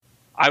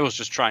I was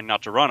just trying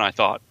not to run, I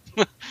thought.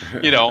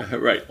 You know,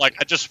 Right. like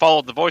I just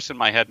followed the voice in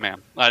my head,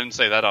 man. I didn't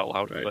say that out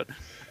loud, Right.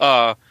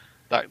 but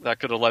that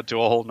could have led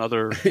to a whole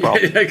nother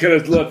problem. I could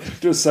have led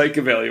to a psych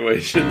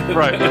evaluation.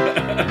 Right.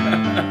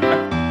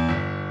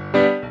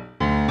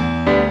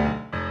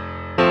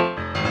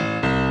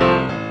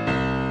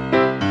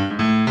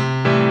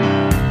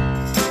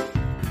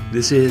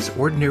 This is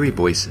Ordinary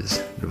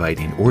Voices,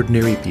 inviting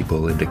ordinary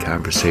people into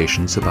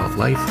conversations about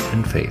life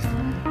and faith.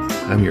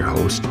 I'm your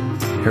host,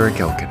 Eric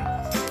Elkin.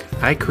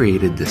 I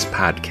created this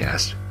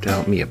podcast to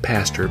help me, a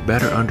pastor,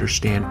 better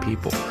understand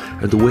people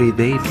and the way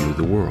they view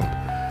the world.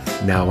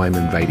 Now I'm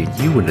inviting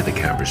you into the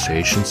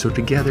conversation so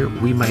together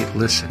we might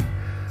listen.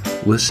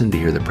 Listen to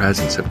hear the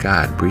presence of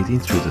God breathing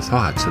through the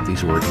thoughts of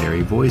these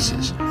ordinary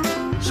voices,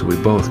 so we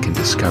both can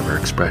discover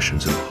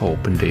expressions of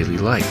hope in daily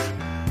life.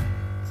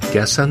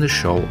 Guests on the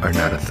show are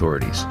not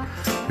authorities.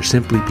 They're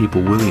simply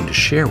people willing to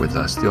share with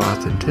us the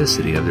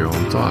authenticity of their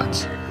own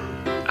thoughts.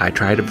 I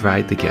try to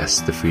provide the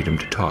guests the freedom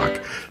to talk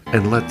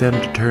and let them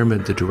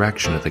determine the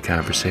direction of the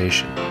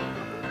conversation.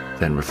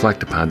 Then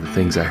reflect upon the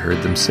things I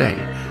heard them say.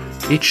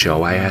 Each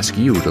show I ask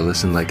you to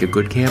listen like a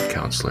good camp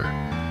counselor.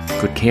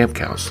 Good camp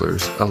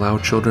counselors allow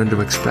children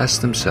to express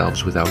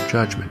themselves without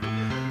judgment.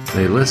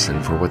 They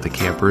listen for what the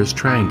camper is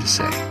trying to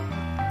say.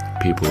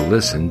 People who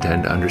listen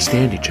tend to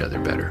understand each other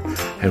better,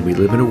 and we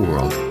live in a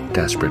world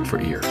desperate for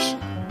ears.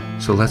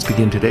 So let's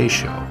begin today's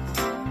show.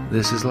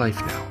 This is Life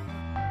Now.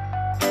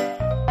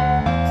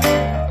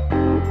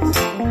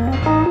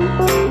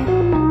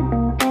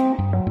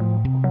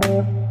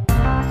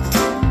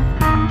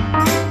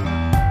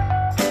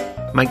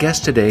 My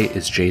guest today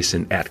is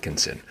Jason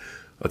Atkinson,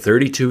 a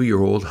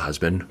 32-year-old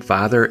husband,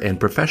 father, and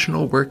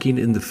professional working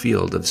in the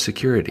field of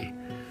security.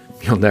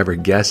 You'll never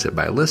guess it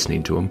by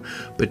listening to him,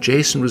 but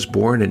Jason was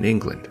born in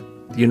England,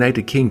 the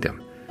United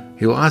Kingdom.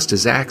 He lost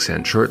his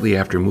accent shortly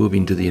after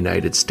moving to the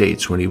United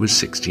States when he was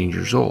 16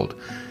 years old.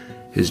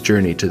 His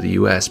journey to the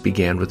U.S.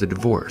 began with a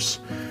divorce,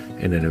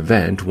 and an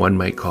event one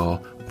might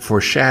call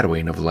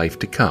foreshadowing of life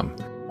to come.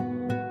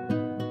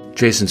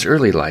 Jason's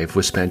early life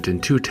was spent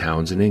in two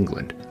towns in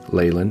England,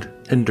 Leyland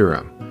and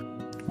Durham.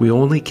 We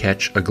only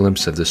catch a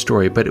glimpse of the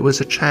story, but it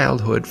was a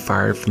childhood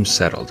far from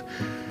settled.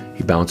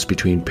 He bounced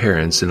between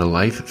parents in a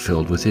life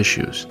filled with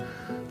issues.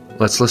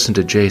 Let's listen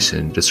to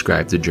Jason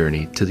describe the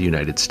journey to the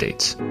United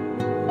States.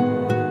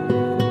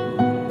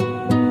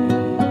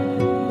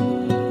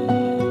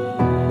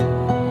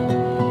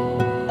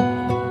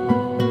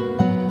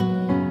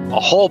 A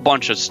whole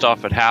bunch of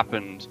stuff had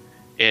happened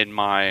in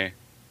my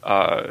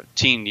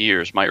teen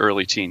years, my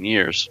early teen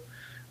years.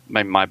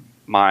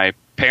 My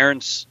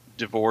parents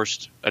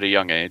divorced at a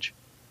young age,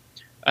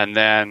 and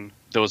then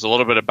there was a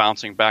little bit of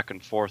bouncing back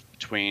and forth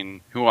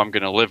between who I'm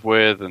going to live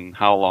with and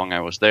how long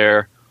I was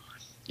there.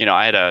 You know,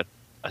 I had a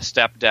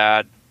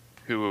stepdad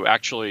who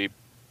actually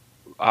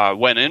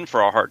went in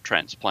for a heart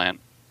transplant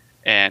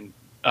and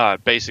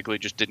basically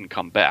just didn't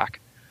come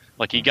back.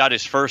 Like, he got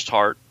his first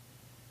heart,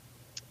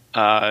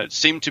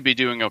 seemed to be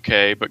doing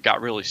okay, but got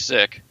really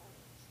sick.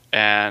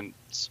 And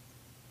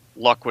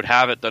luck would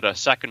have it that a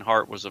second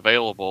heart was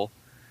available,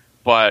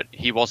 but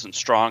he wasn't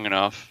strong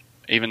enough.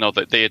 Even though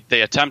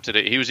they attempted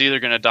it, he was either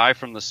going to die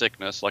from the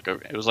sickness,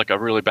 it was like a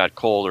really bad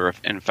cold or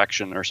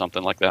infection or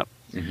something like that.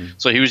 Mm-hmm.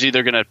 So he was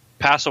either going to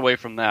pass away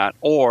from that,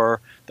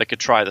 or they could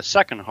try the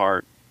second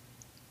heart,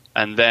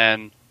 and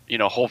then, you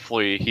know,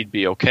 hopefully he'd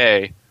be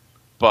okay.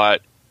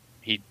 But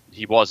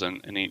he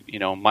wasn't, and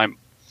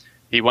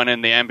he went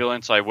in the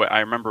ambulance. I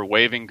remember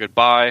waving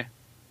goodbye.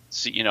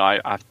 See, you know,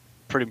 I'm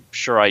pretty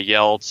sure I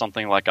yelled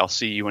something like, "I'll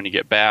see you when you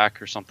get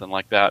back," or something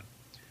like that.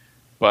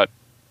 But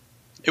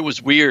it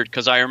was weird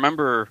because I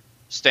remember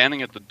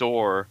standing at the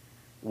door,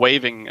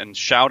 waving and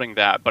shouting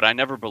that, but I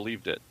never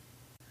believed it.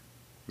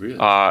 Really?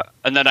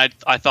 And then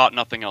I thought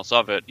nothing else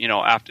of it. You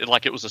know, after,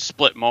 like, it was a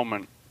split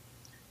moment,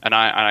 and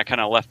I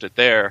kind of left it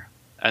there.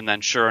 And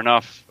then, sure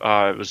enough,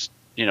 it was,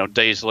 you know,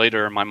 days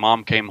later, my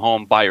mom came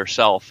home by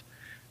herself,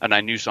 and I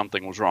knew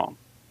something was wrong.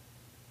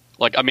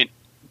 Like, I mean,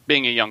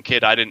 being a young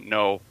kid, I didn't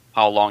know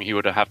how long he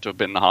would have to have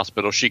been in the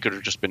hospital. She could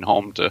have just been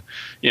home to,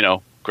 you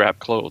know, grab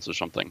clothes or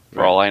something,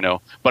 for all I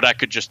know. But I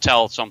could just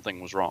tell something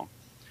was wrong.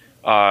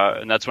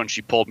 And that's when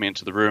she pulled me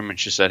into the room and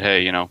she said,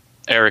 "Hey, you know,"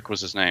 Eric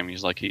was his name.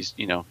 He's like,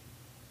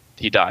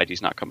 he died.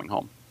 He's not coming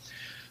home.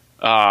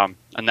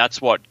 And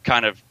that's what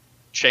kind of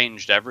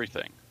changed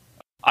everything.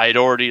 I had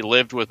already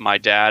lived with my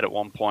dad at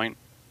one point,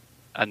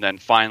 and then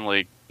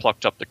finally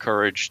plucked up the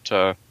courage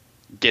to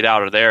get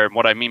out of there. And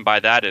what I mean by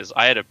that is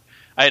I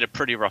had a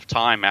pretty rough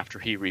time after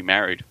he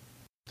remarried.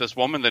 This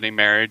woman that he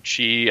married,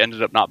 she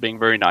ended up not being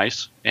very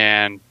nice,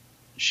 and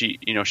she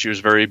was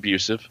very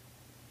abusive,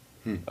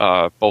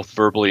 both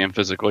verbally and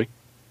physically.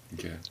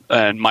 Okay.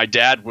 And my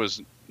dad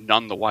was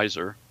none the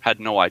wiser, had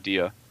no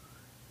idea.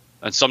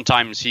 And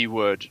sometimes he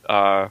would,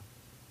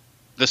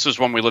 this was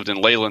when we lived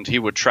in Leyland, he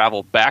would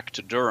travel back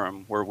to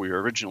Durham, where we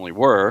originally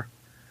were,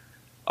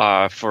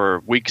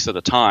 for weeks at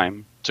a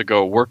time to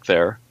go work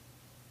there.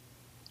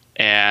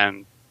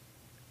 And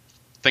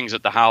things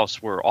at the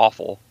house were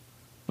awful.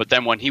 But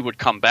then when he would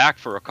come back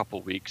for a couple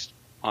weeks,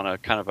 on a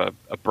kind of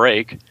a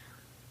break.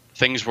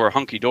 Things were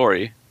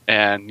hunky-dory,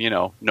 and,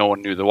 no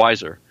one knew the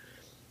wiser.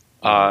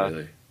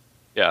 Really?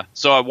 Yeah.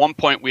 So at one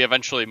point, we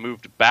eventually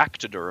moved back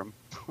to Durham.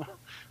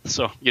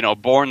 So,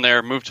 born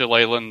there, moved to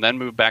Leyland, then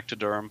moved back to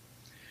Durham.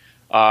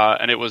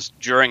 And it was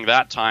during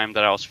that time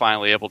that I was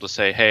finally able to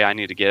say, hey, I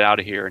need to get out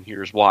of here, and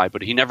here's why.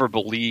 But he never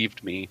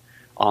believed me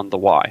on the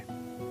why,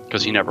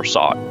 because he never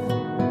saw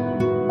it.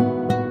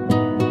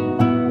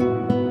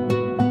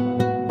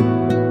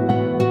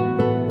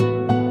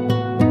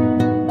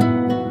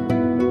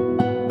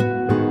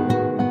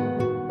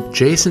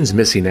 Jason's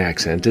missing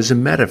accent is a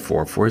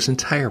metaphor for his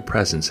entire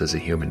presence as a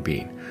human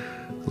being.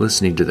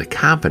 Listening to the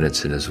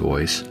confidence in his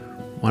voice,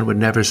 one would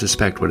never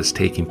suspect what is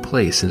taking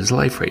place in his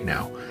life right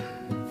now.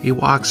 He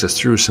walks us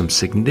through some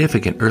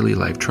significant early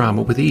life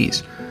trauma with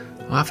ease,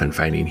 often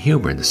finding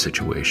humor in the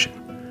situation.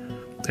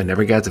 I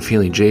never got the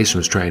feeling Jason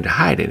was trying to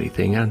hide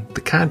anything. On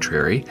the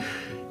contrary,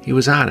 he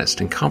was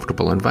honest and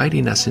comfortable,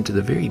 inviting us into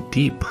the very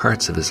deep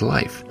parts of his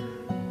life,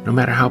 no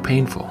matter how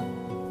painful.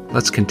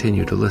 Let's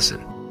continue to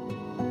listen.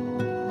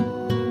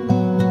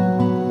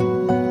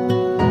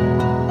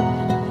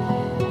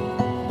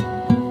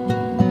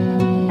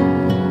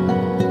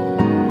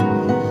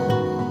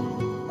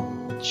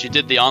 She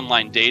did the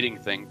online dating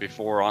thing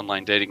before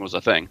online dating was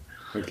a thing.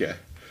 Okay.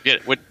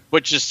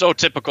 Which is so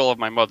typical of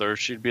my mother.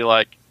 She'd be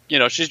like,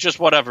 she's just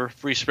whatever,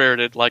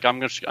 free-spirited. Like,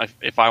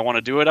 if I want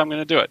to do it, I'm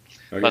going to do it.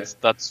 Okay.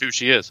 That's who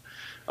she is.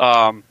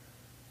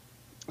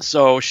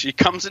 So she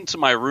comes into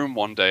my room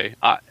one day.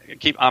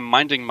 I'm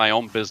minding my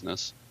own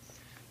business,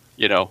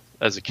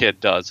 as a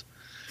kid does.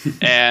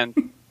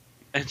 And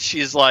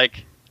she's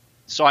like,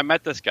 so I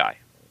met this guy.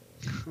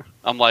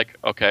 I'm like,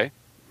 okay.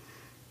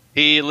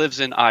 He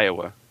lives in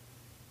Iowa.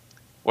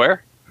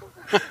 Where?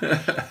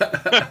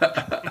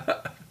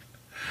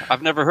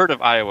 I've never heard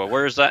of Iowa.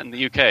 Where is that in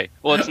the UK?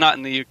 Well, it's not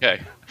in the UK.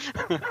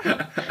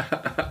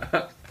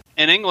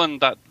 In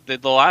England,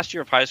 the last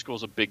year of high school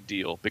is a big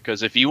deal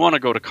because if you want to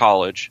go to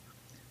college,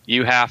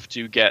 you have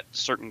to get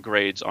certain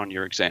grades on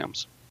your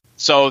exams.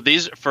 So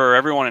for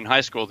everyone in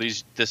high school,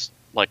 this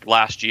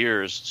last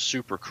year is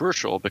super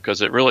crucial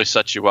because it really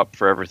sets you up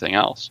for everything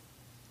else.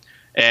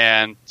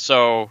 And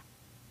so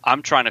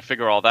I'm trying to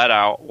figure all that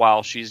out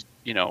while she's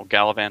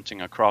gallivanting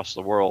across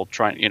the world,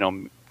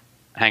 trying,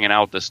 hanging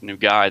out with this new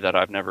guy that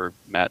I've never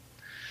met.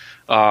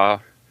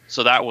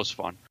 So that was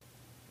fun.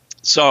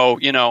 So,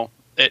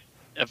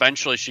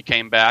 eventually she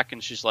came back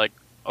and she's like,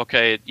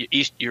 okay,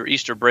 your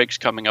Easter break's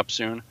coming up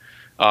soon.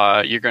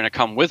 You're going to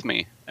come with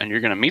me and you're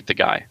going to meet the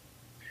guy.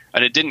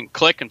 And it didn't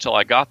click until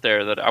I got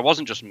there that I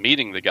wasn't just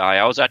meeting the guy.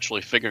 I was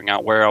actually figuring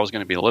out where I was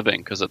going to be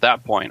living. Because at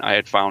that point I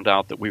had found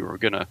out that we were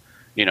going to,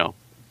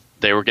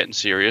 they were getting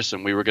serious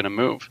and we were going to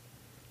move.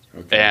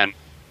 Okay. And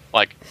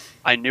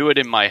I knew it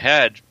in my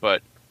head,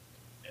 but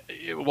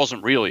it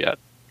wasn't real yet.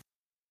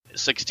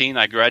 16,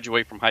 I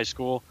graduate from high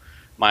school.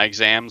 My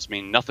exams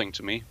mean nothing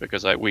to me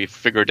because we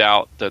figured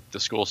out that the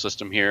school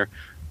system here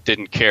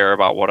didn't care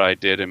about what I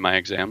did in my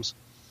exams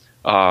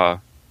because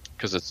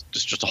it's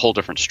just a whole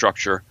different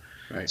structure.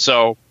 Right.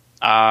 So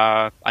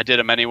I did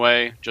them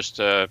anyway just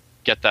to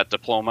get that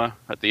diploma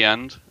at the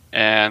end.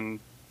 And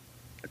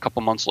a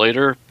couple months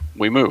later,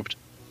 we moved.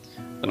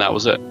 And that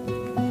was it.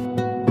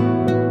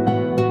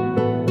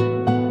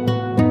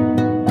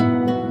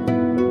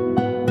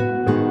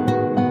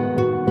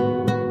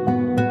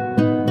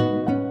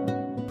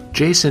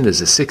 Jason is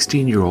a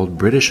 16-year-old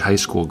British high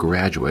school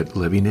graduate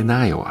living in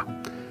Iowa.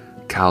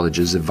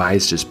 Colleges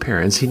advised his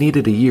parents he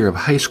needed a year of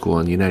high school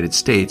in the United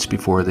States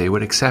before they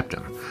would accept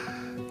him.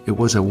 It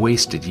was a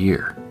wasted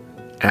year,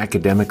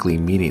 academically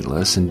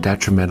meaningless and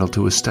detrimental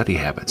to his study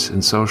habits,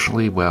 and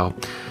socially, well,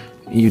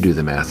 you do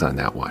the math on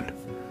that one.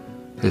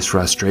 His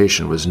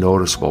frustration was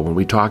noticeable when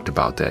we talked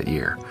about that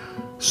year.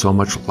 So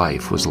much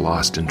life was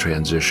lost in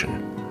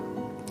transition.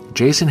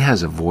 Jason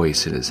has a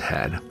voice in his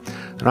head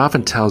that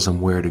often tells him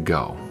where to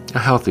go. A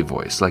healthy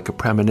voice, like a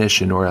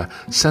premonition or a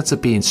sense of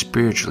being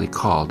spiritually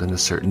called in a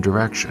certain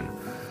direction.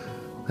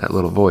 That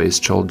little voice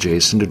told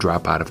Jason to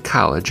drop out of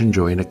college and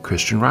join a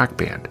Christian rock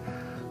band.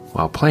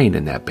 While playing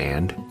in that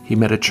band, he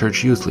met a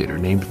church youth leader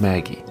named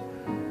Maggie.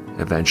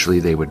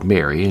 Eventually they would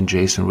marry and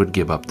Jason would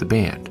give up the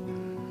band.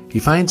 He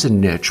finds a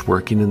niche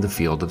working in the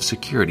field of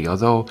security,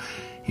 although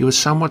he was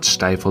somewhat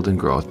stifled in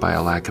growth by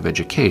a lack of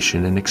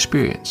education and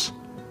experience.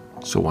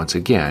 So once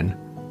again,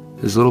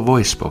 his little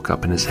voice spoke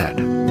up in his head.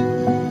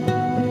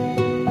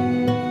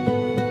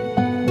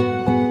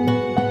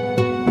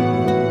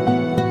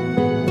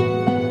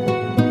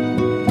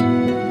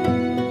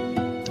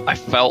 I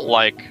felt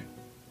like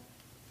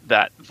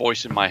that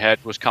voice in my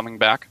head was coming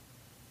back.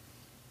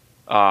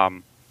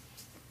 The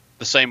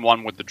same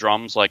one with the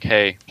drums, like,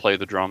 hey, play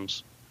the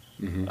drums.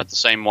 Mm-hmm. At the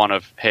same one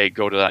of, hey,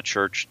 go to that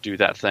church, do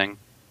that thing.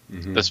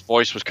 Mm-hmm. This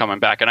voice was coming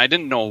back, and I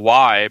didn't know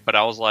why, but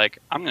I was like,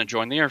 I'm going to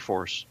join the Air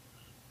Force.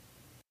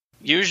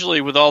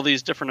 Usually with all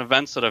these different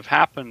events that have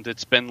happened,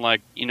 it's been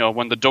like,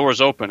 when the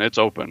door's open, it's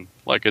open.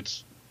 Like,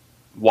 it's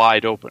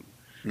wide open.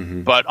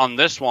 Mm-hmm. But on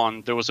this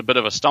one, there was a bit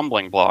of a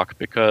stumbling block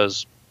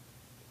because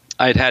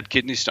I had had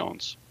kidney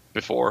stones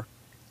before,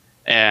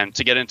 And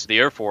to get into the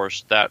Air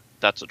Force,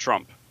 that's a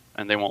trump,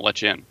 and they won't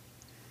let you in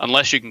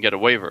unless you can get a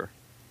waiver.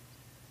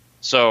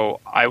 So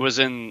I was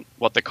in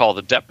what they call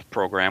the DEP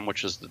program,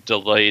 which is the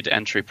Delayed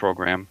Entry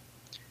Program,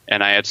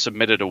 and I had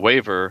submitted a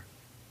waiver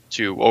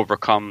to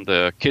overcome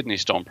the kidney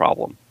stone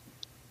problem.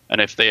 And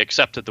if they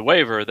accepted the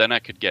waiver, then I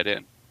could get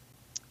in.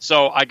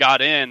 So I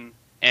got in,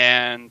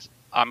 and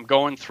I'm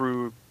going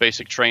through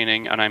basic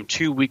training, and I'm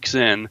 2 weeks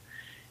in,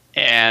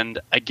 and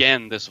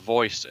again, this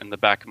voice in the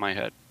back of my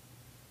head.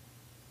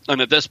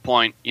 And at this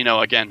point,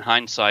 again,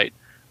 hindsight,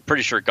 I'm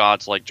pretty sure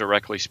God's like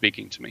directly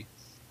speaking to me.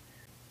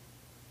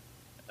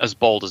 As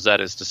bold as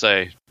that is to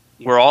say,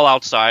 we're all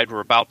outside.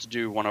 We're about to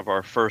do one of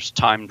our first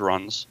timed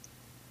runs,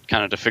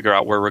 kind of to figure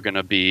out where we're going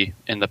to be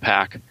in the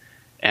pack.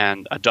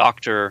 And a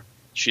doctor,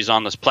 she's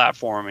on this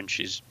platform, and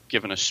she's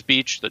given a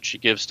speech that she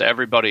gives to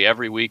everybody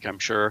every week, I'm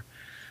sure.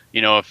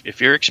 If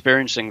you're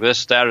experiencing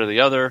this, that, or the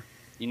other,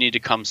 you need to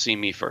come see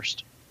me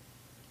first.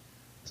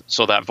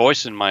 So that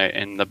voice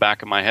in the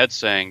back of my head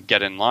saying,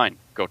 get in line,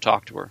 go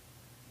talk to her.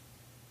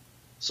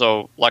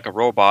 So like a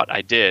robot,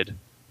 I did.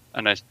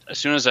 And as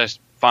soon as I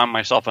found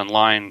myself in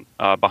line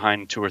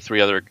behind 2 or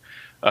 3 other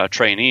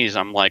trainees,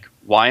 I'm like,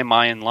 why am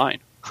I in line?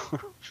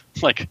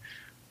 Like,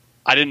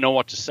 I didn't know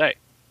what to say.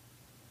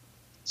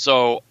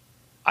 So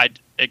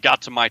it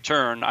got to my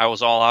turn. I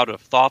was all out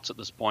of thoughts at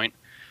this point.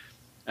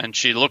 And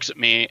she looks at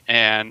me,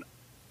 and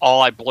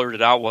all I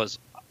blurted out was,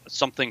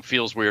 something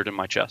feels weird in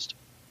my chest.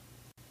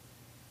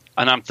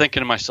 And I'm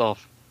thinking to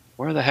myself,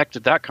 where the heck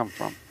did that come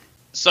from?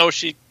 So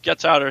she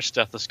gets out her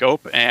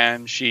stethoscope,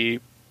 and she,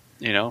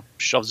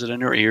 shoves it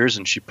in her ears,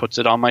 and she puts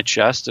it on my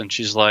chest, and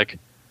she's like,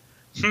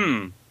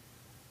 And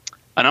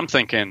I'm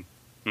thinking,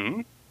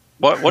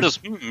 What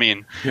does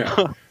mean?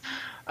 Yeah.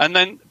 And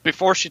then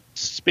before she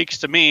speaks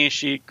to me,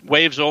 she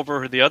waves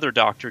over the other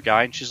doctor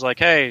guy, and she's like,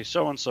 hey,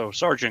 so-and-so,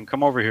 Sergeant,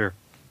 come over here.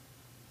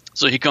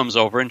 So he comes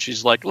over, and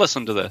she's like,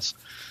 listen to this.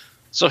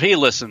 So he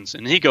listens,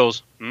 and he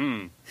goes,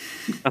 And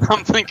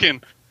I'm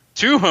thinking,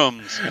 2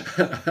 hums.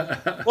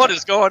 What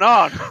is going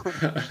on?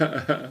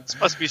 This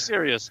must be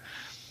serious.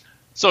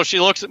 So she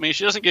looks at me.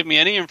 She doesn't give me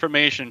any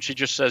information. She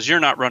just says, you're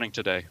not running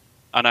today.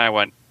 And I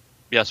went,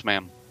 yes,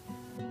 ma'am.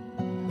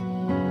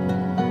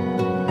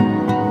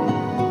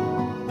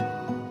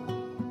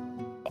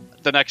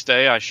 The next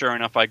day, sure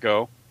enough, I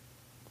go.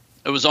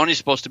 It was only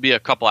supposed to be a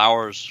couple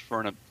hours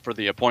for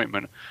the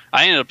appointment.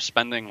 I ended up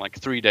spending like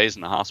 3 days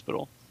in the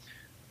hospital.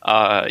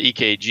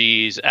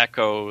 EKGs,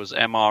 echoes,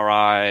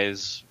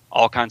 MRIs,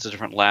 all kinds of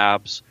different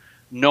labs.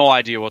 No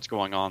idea what's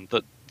going on.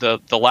 The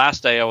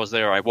last day I was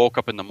there, I woke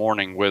up in the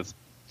morning with,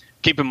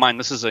 keep in mind,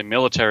 this is a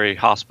military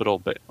hospital,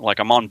 but like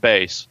I'm on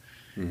base.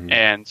 Mm-hmm.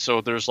 And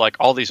so there's like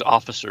all these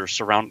officers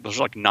there's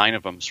like 9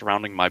 of them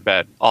surrounding my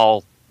bed,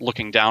 all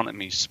looking down at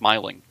me,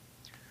 smiling.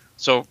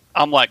 So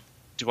I'm like,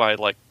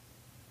 what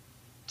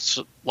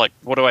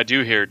do I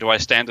do here? Do I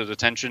stand at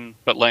attention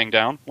but laying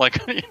down?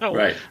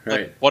 Right. Right.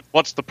 Like,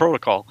 what's the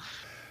protocol?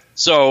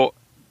 So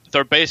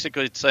they're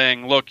basically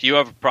saying, look, you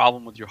have a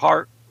problem with your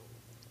heart.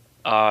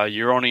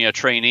 You're only a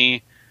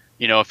trainee.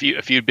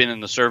 If you'd been in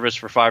the service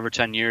for 5 or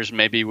 10 years,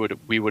 maybe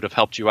we would have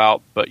helped you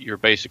out. But you're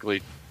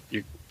basically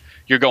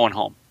you're going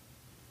home.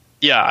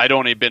 Yeah, I'd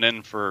only been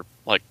in for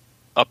like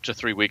up to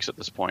 3 weeks at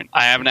this point.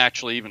 I haven't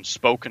actually even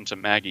spoken to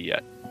Maggie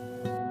yet.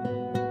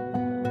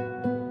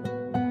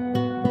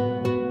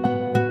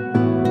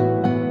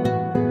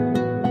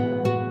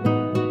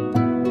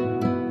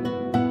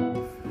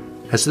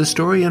 As the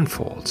story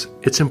unfolds,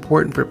 it's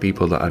important for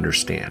people to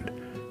understand.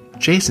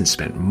 Jason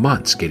spent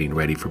months getting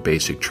ready for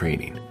basic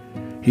training.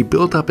 He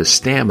built up his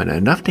stamina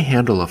enough to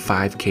handle a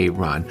 5K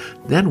run,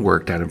 then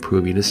worked on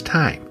improving his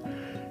time.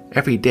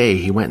 Every day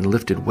he went and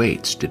lifted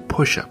weights, did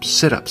push-ups,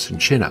 sit-ups,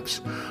 and chin-ups.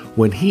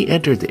 When he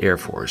entered the Air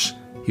Force,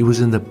 he was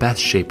in the best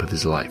shape of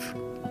his life.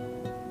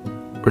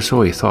 Or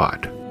so he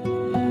thought.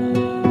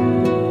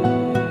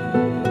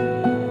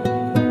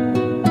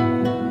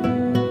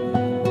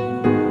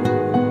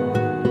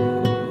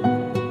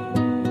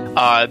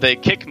 They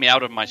kicked me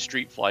out of my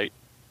street flight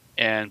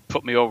and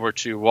put me over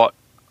to what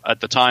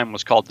at the time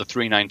was called the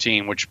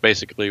 319, which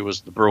basically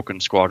was the broken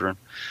squadron.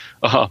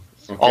 All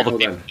the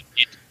people.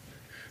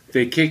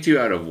 They kicked you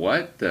out of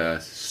what?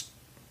 The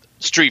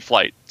street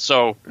flight.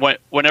 So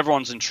when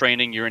everyone's in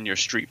training, you're in your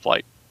street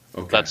flight.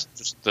 Okay. That's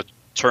just the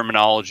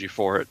terminology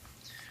for it.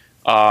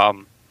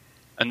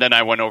 And then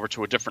I went over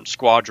to a different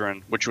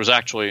squadron, which was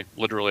actually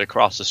literally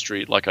across the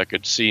street. Like I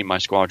could see my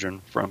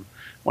squadron from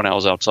when I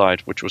was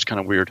outside, which was kind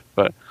of weird.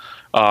 But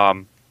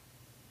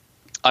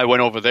I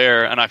went over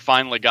there, and I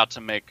finally got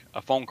to make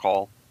a phone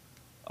call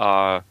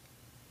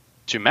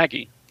to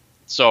Maggie.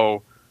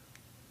 So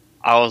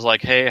I was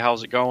like, hey,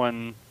 how's it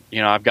going?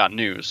 I've got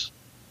news.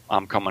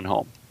 I'm coming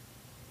home.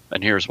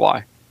 And here's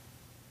why.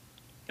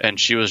 And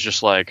she was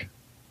just like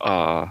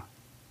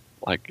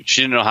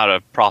she didn't know how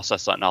to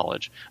process that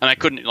knowledge. And I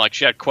couldn't,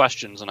 she had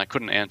questions, and I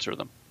couldn't answer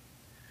them.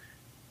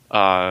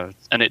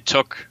 And it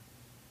took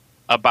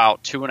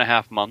about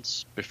 2.5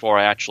 months before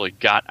I actually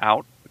got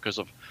out because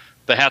of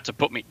they had to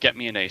get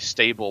me in a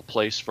stable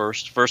place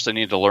first. First, they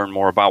needed to learn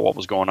more about what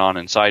was going on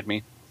inside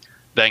me,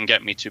 then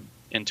get me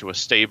into a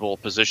stable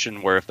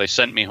position where if they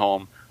sent me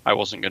home, I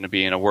wasn't going to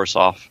be in a worse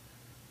off,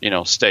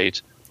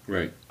 state.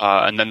 Right.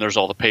 And then there's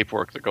all the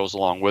paperwork that goes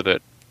along with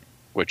it,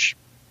 which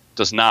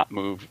does not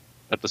move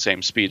at the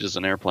same speed as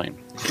an airplane.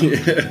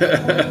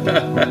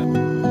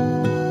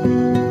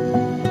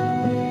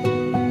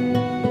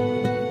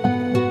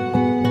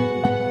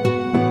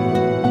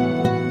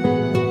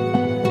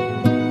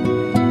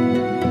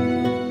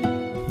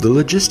 The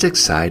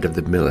logistics side of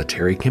the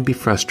military can be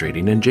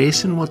frustrating, and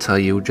Jason will tell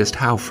you just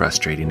how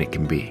frustrating it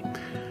can be.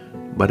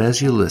 But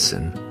as you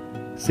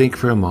listen, think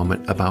for a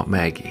moment about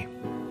Maggie.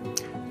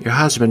 Your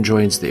husband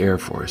joins the Air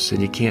Force, and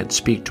you can't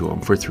speak to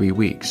him for 3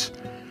 weeks.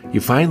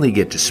 You finally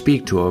get to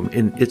speak to him,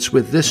 and it's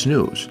with this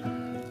news.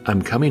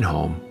 I'm coming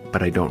home,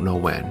 but I don't know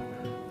when.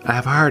 I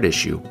have a heart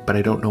issue, but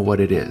I don't know what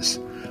it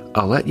is.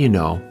 I'll let you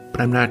know, but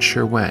I'm not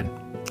sure when.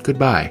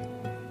 Goodbye.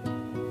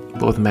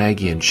 Both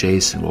Maggie and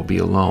Jason will be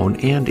alone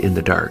and in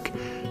the dark,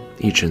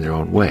 each in their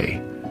own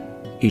way.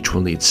 Each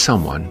will need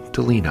someone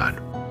to lean on.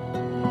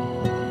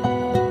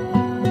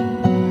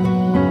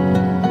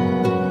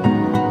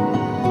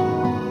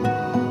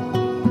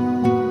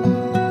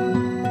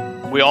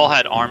 We all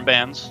had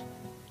armbands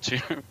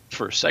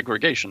for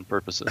segregation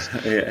purposes.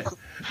 Yeah.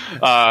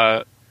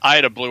 I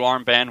had a blue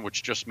armband,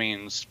 which just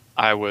means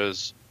I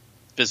was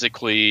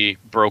physically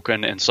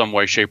broken in some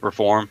way, shape, or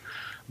form.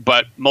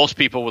 But most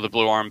people with a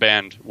blue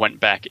armband went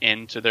back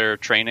into their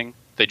training.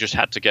 They just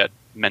had to get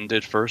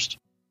mended first.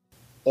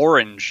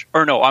 Orange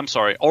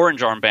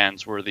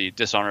armbands were the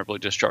dishonorably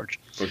discharged.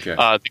 Okay.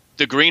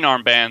 The green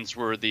armbands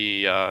were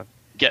the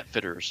get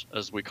fitters,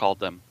 as we called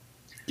them.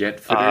 Get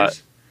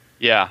fitters?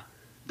 Yeah.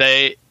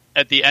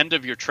 At the end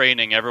of your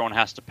training, everyone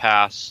has to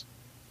pass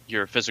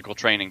your physical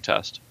training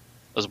test,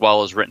 as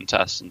well as written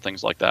tests and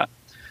things like that.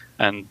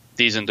 And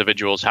these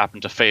individuals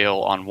happen to fail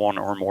on one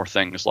or more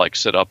things like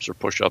sit-ups or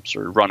push-ups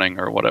or running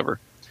or whatever.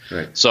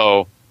 Right.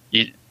 So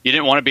you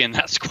didn't want to be in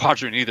that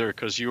squadron either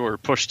because you were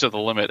pushed to the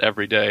limit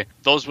every day.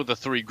 Those were the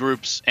three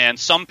groups, and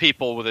some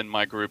people within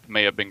my group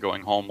may have been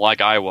going home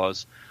like I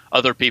was.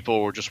 Other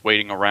people were just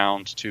waiting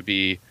around to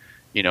be,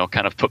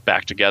 kind of put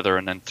back together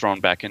and then thrown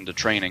back into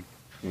training.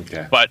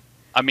 Okay. But,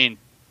 I mean,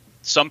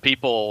 some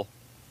people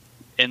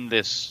in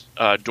this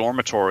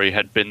dormitory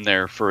had been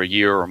there for a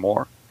year or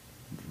more.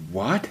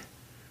 What?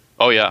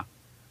 Oh, yeah.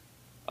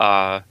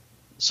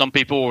 Some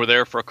people were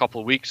there for a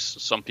couple of weeks.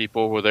 Some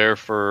people were there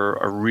for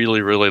a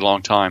really, really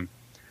long time.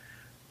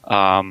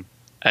 And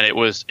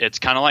it's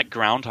kind of like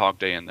Groundhog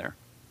Day in there.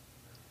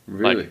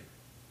 Really?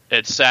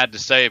 It's sad to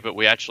say, but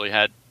we actually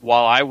had,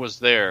 while I was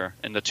there,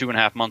 in the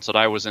 2.5 months that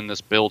I was in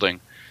this building,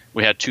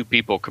 we had 2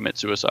 people commit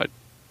suicide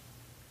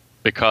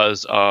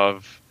because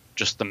of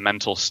just the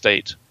mental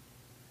state.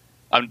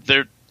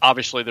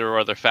 Obviously, there were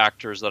other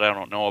factors that I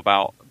don't know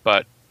about,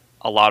 but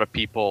a lot of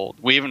people,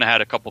 we even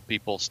had a couple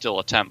people still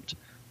attempt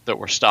that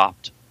were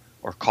stopped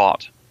or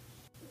caught.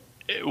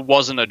 It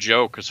wasn't a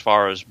joke as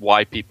far as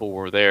why people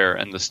were there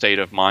and the state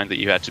of mind that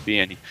you had to be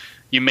in.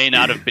 You may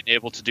not have been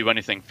able to do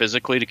anything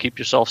physically to keep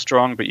yourself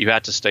strong, but you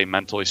had to stay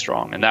mentally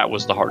strong, and that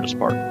was the hardest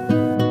part.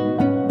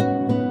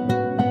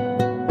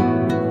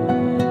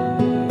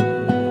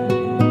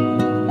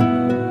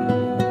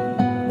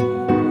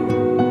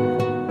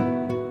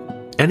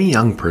 Any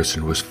young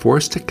person who is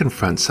forced to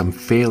confront some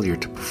failure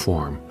to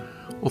perform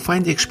will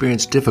find the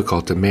experience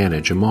difficult to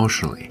manage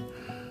emotionally.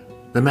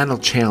 The mental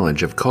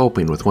challenge of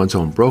coping with one's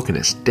own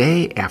brokenness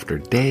day after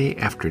day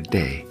after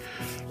day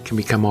can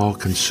become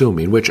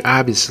all-consuming, which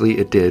obviously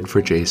it did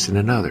for Jason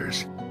and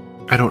others.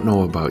 I don't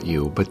know about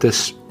you, but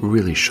this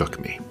really shook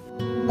me.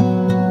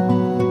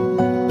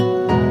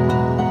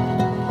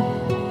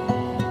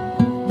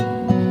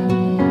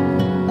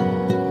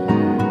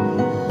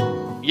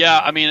 Yeah,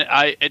 I mean,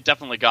 it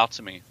definitely got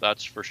to me.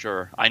 That's for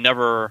sure. I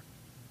never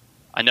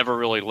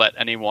really let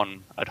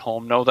anyone at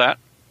home know that,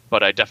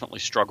 but I definitely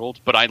struggled.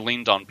 But I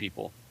leaned on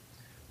people.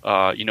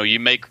 You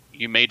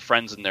made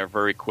friends in there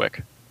very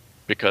quick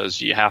because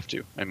you have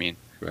to. I mean,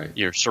 right.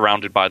 You're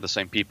surrounded by the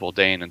same people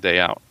day in and day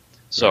out.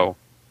 So,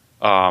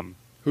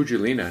 who'd you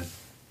lean on?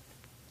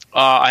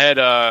 I had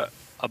a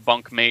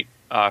bunkmate,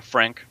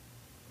 Frank,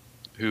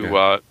 who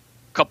a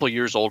couple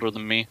years older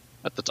than me.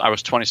 I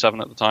was 27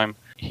 at the time.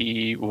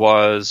 He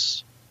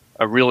was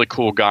a really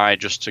cool guy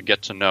just to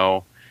get to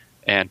know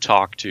and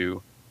talk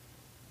to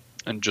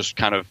and just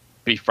kind of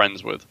be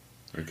friends with.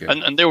 Okay.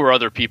 And there were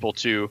other people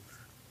too.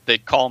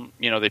 They'd call,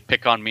 they'd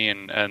pick on me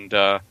and in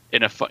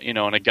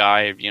a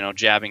guy,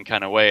 jabbing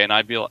kind of way. And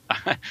I'd be like,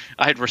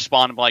 I'd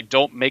respond like,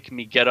 don't make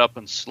me get up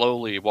and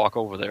slowly walk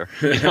over there.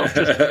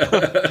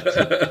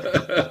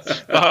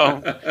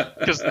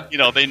 Because,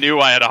 they knew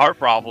I had a heart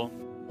problem.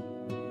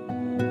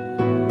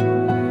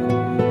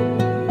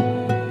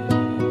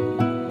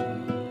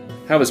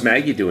 How was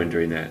Maggie doing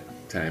during that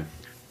time?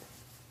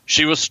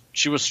 She was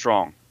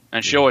strong,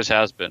 and she always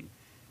has been.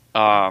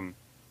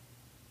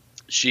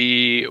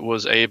 She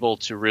was able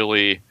to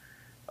really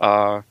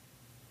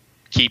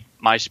keep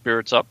my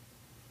spirits up.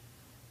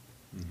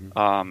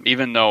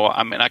 Even though,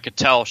 I mean, I could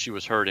tell she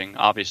was hurting.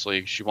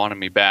 Obviously, she wanted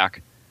me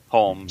back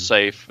home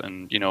safe,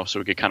 and so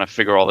we could kind of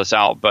figure all this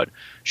out. But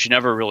she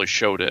never really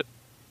showed it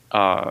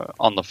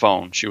on the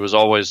phone. She was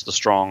always a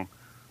strong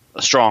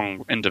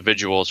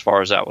individual as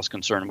far as that was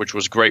concerned, which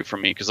was great for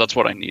me because that's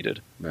what I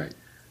needed. Right.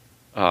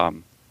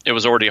 It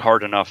was already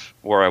hard enough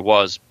where I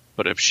was,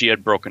 but if she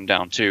had broken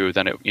down too,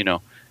 then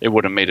it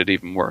would have made it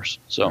even worse.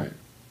 So Right.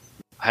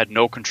 I had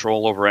no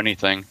control over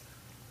anything.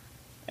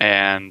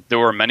 And there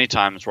were many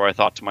times where I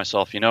thought to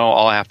myself,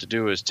 all I have to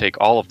do is take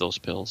all of those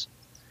pills,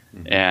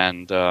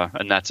 and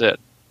that's it.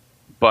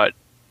 But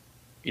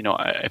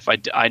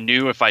I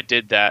knew if I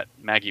did that,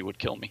 Maggie would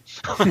kill me.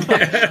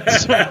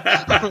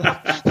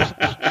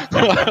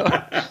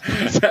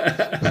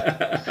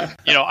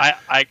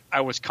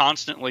 I was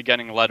constantly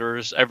getting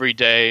letters every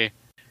day,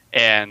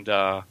 and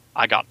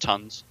I got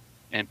tons.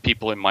 And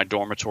people in my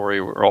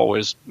dormitory were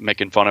always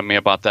making fun of me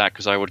about that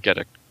because I would get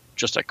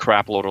just a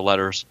crap load of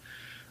letters.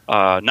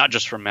 Not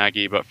just from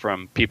Maggie, but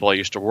from people I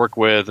used to work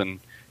with, and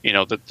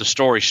the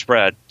story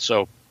spread.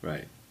 So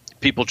Right.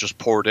 people just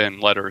poured in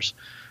letters.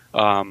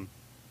 You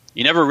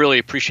never really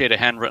appreciate a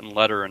handwritten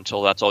letter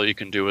until that's all you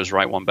can do is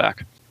write one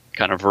back.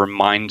 Kind of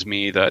remind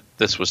me that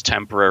this was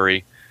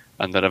temporary,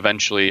 and that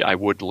eventually I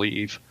would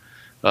leave,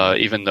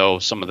 even though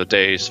some of the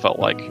days felt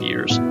like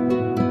years.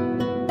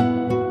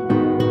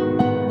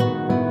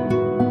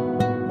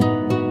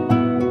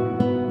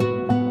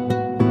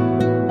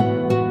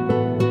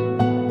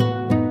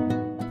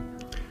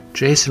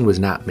 Jason was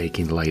not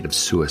making light of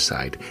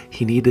suicide.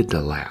 He needed to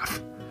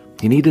laugh.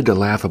 He needed to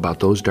laugh about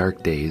those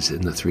dark days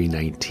in the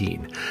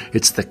 319.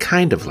 It's the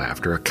kind of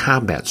laughter a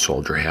combat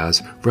soldier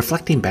has,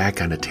 reflecting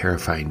back on a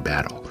terrifying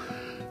battle.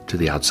 To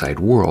the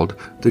outside world,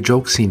 the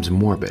joke seems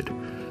morbid,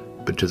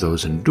 but to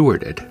those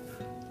endured it,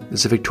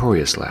 it's a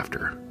victorious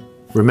laughter,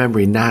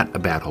 remembering not a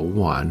battle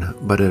won,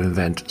 but an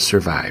event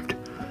survived.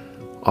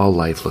 All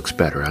life looks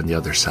better on the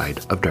other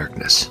side of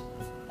darkness.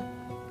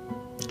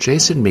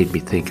 Jason made me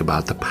think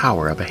about the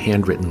power of a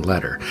handwritten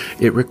letter.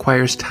 It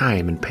requires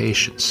time and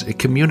patience. It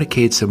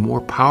communicates a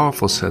more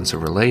powerful sense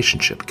of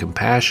relationship,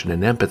 compassion,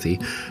 and empathy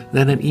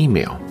than an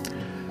email.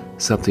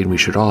 Something we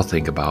should all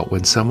think about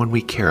when someone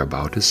we care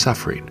about is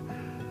suffering.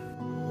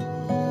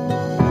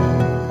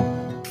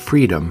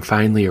 Freedom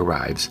finally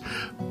arrives,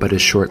 but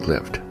is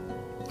short-lived.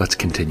 Let's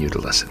continue to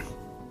listen.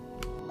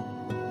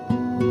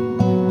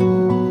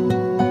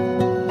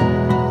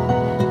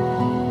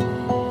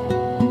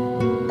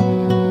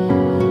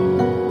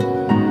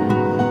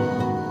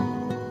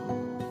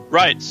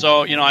 Right.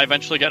 So, I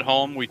eventually get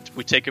home. We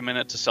take a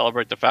minute to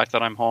celebrate the fact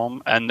that I'm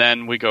home, and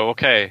then we go,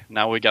 okay,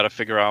 now we got to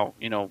figure out,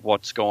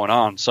 what's going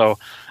on. So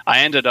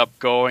I ended up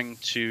going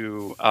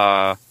to,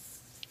 I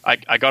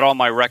got all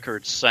my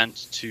records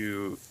sent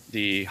to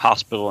the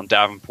hospital in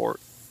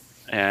Davenport,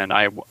 and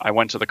I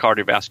went to the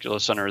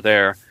cardiovascular center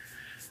there,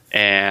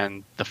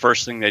 and the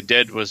first thing they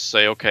did was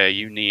say, okay,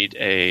 you need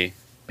a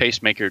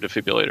pacemaker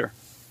defibrillator.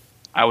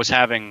 I was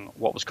having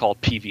what was called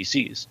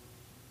PVCs.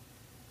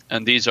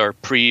 And these are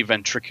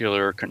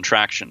pre-ventricular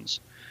contractions.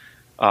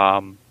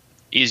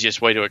 Easiest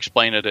way to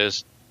explain it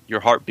is your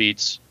heart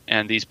beats,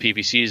 and these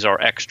PVCs are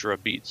extra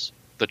beats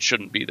that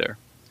shouldn't be there.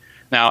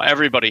 Now,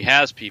 everybody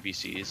has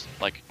PVCs,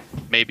 like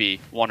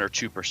maybe 1 or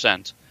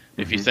 2%.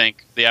 If you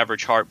think the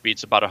average heart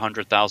beats about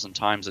 100,000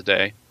 times a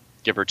day,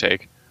 give or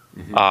take,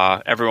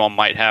 everyone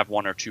might have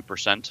 1 or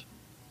 2%,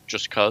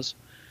 just because.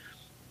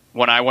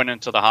 When I went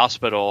into the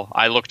hospital,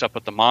 I looked up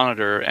at the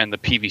monitor, and the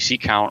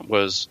PVC count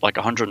was like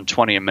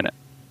 120 a minute.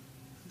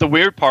 The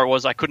weird part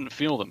was I couldn't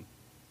feel them.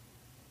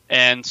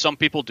 And some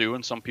people do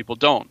and some people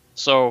don't.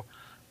 So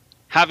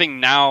having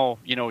now,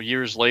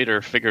 years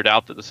later, figured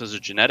out that this is a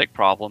genetic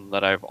problem,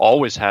 that I've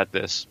always had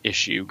this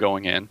issue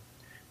going in,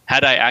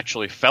 had I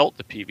actually felt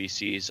the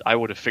PVCs, I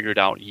would have figured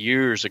out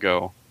years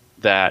ago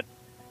that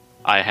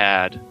I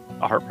had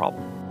a heart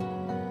problem.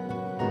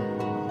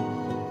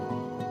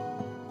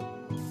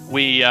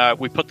 We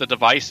put the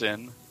device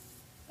in,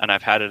 and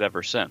I've had it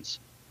ever since.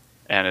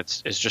 And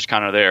it's just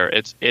kind of there.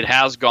 It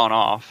has gone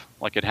off,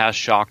 like it has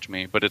shocked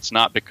me, but it's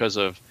not because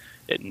of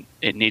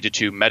it needed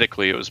to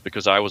medically. It was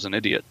because I was an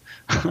idiot.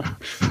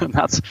 And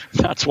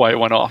that's why it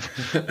went off.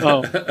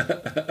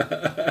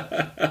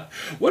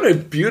 What a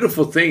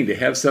beautiful thing to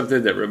have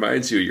something that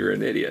reminds you you're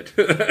an idiot.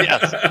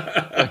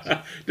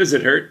 Yes. Does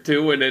it hurt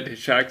too when it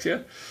shocks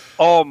you?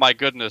 Oh my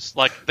goodness!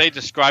 Like they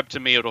described to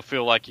me, it'll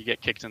feel like you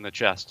get kicked in the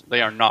chest.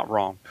 They are not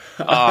wrong.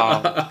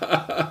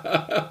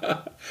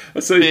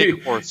 So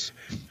big horse.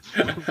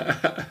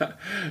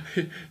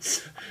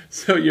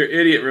 So your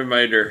idiot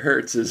reminder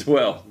hurts as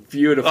well.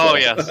 Beautiful. Oh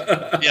yes,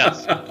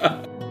 yes.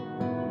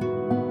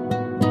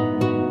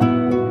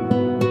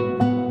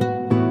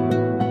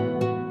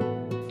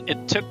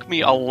 It took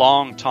me a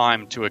long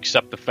time to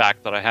accept the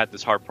fact that I had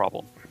this heart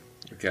problem.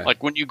 Okay.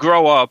 Like when you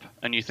grow up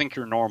and you think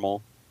you're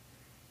normal,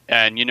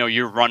 and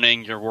you're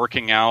running, you're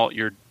working out,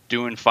 you're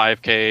doing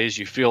 5Ks,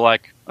 you feel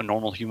like a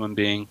normal human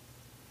being.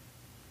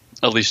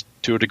 At least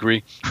to a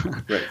degree.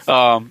 Right.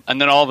 And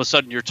then all of a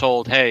sudden you're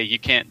told, hey, you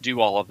can't do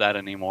all of that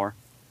anymore.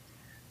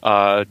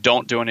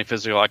 Don't do any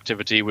physical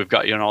activity. We've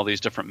got you on all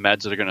these different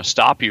meds that are going to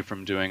stop you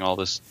from doing all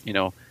this,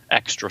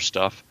 extra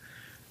stuff.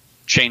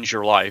 Change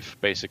your life,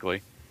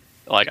 basically.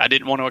 Like, I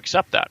didn't want to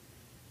accept that.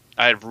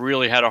 I had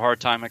really had a hard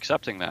time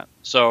accepting that.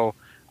 So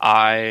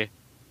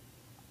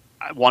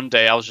one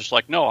day I was just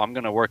like, no, I'm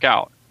going to work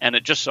out. And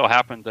it just so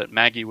happened that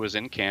Maggie was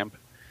in camp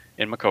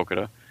in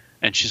Maquoketa,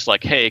 and she's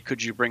like, hey,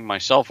 could you bring my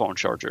cell phone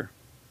charger?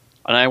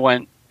 And I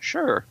went,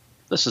 sure.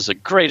 This is a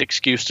great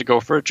excuse to go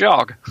for a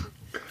jog.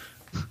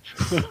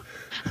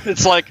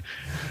 It's like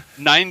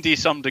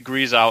 90-some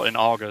degrees out in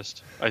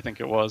August, I think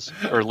it was,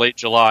 or late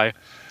July.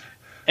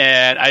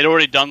 And I'd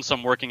already done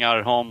some working out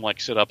at home,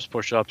 like sit-ups,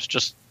 push-ups,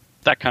 just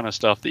that kind of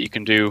stuff that you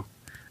can do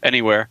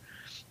anywhere.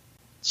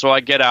 So I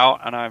get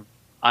out, and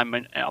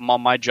I'm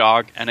on my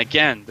jog, and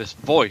again, this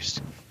voice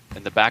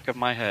in the back of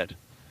my head.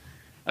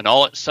 And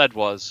all it said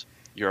was,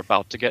 you're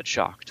about to get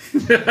shocked.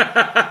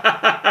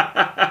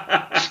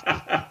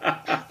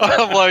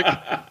 I'm like,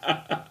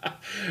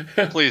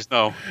 please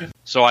no.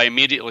 So I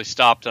immediately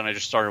stopped, and I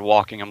just started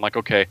walking. I'm like,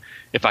 okay,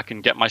 if I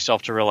can get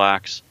myself to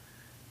relax,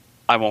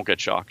 I won't get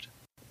shocked.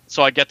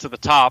 So I get to the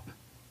top,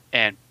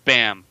 and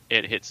bam,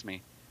 it hits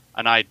me.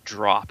 And I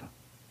drop.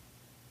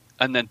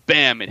 And then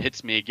bam, it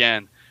hits me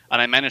again.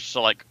 And I managed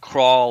to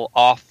crawl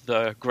off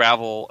the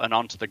gravel and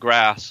onto the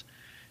grass.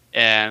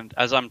 And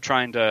as I'm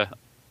trying to,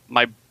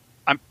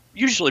 I'm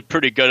usually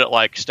pretty good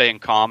at staying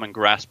calm and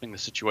grasping the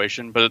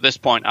situation. But at this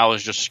point, I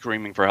was just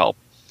screaming for help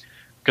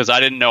because I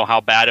didn't know how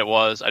bad it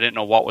was. I didn't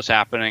know what was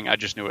happening. I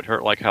just knew it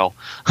hurt like hell.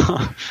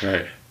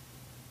 Right.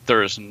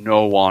 There is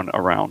no one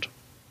around.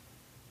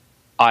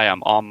 I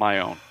am on my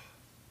own.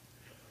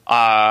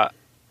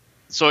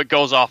 So it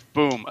goes off,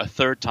 boom, a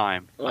third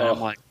time. And I'm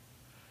like,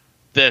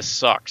 this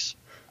sucks.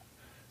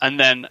 And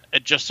then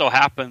it just so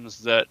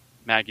happens that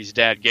Maggie's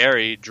dad,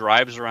 Gary,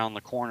 drives around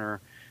the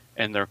corner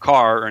in their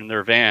car or in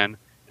their van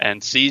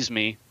and sees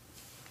me.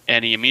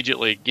 And he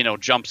immediately,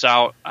 jumps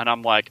out. And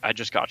I'm like, I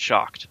just got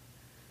shocked.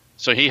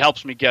 So he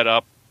helps me get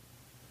up,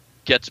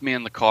 gets me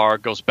in the car,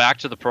 goes back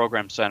to the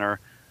program center.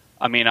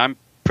 I mean, I'm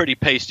pretty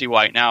pasty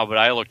white now, but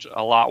I looked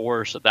a lot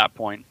worse at that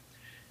point.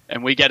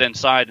 And we get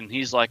inside, and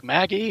he's like,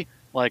 Maggie,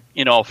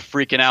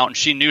 freaking out. And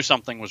she knew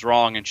something was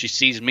wrong, and she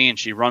sees me, and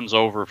she runs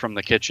over from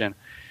the kitchen.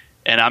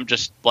 And I'm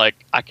just like,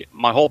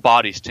 my whole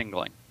body's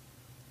tingling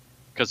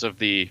because of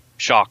the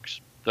shocks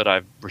that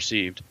I've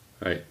received.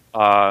 Right.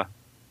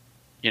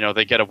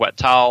 They get a wet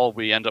towel.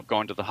 We end up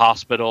going to the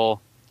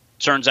hospital.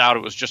 Turns out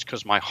it was just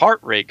because my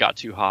heart rate got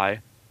too high,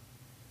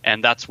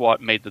 and that's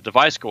what made the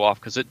device go off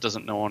because it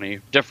doesn't know any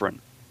different.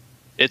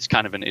 It's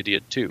kind of an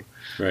idiot too.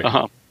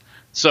 Right.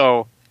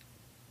 So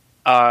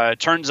it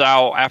turns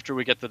out after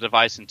we get the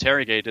device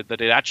interrogated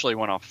that it actually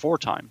went off 4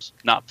 times,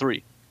 not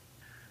 3.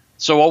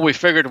 So what we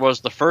figured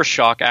was the first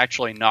shock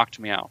actually knocked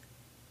me out.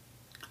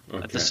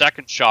 Okay. The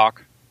second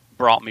shock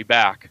brought me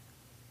back.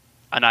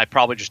 And I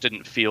probably just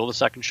didn't feel the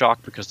second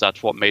shock because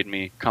that's what made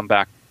me come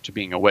back to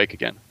being awake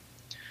again.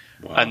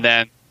 Wow. And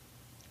then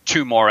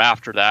 2 more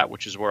after that,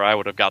 which is where I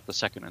would have got the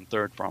second and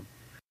third from.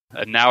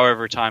 And now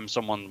every time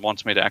someone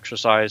wants me to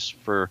exercise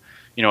for,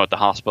 at the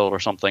hospital or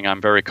something,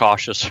 I'm very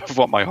cautious of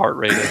what my heart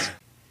rate is.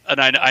 And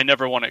I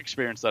never want to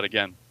experience that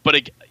again.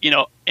 But,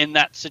 in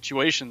that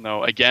situation,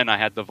 though, again, I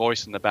had the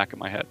voice in the back of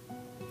my head.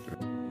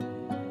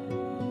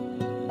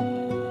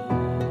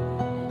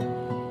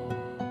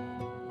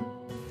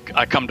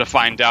 I come to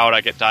find out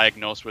I get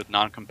diagnosed with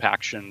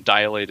non-compaction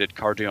dilated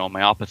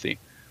cardiomyopathy,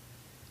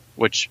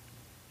 which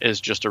is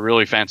just a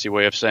really fancy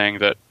way of saying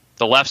that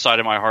the left side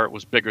of my heart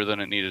was bigger than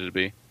it needed to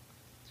be.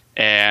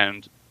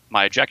 And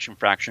my ejection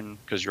fraction,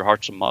 because your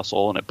heart's a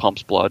muscle and it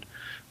pumps blood,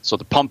 so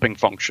the pumping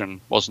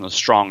function wasn't as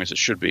strong as it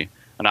should be.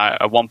 And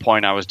at one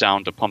point I was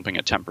down to pumping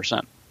at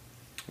 10%.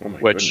 Oh my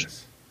which,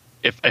 goodness.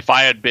 If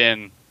I had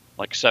been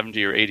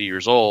 70 or 80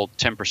 years old,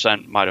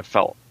 10% might have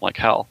felt like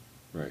hell.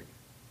 Right.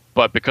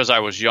 But because I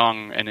was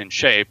young and in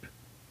shape,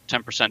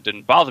 10%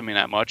 didn't bother me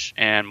that much,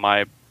 and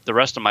the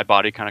rest of my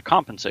body kind of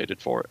compensated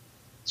for it.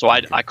 So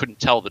I couldn't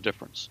tell the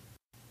difference.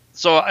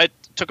 So it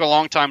took a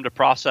long time to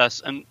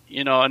process, and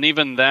and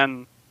even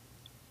then,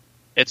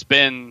 it's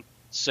been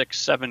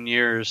 6-7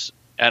 years,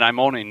 and I'm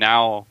only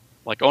now,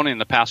 only in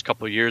the past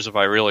couple of years have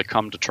I really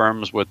come to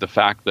terms with the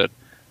fact that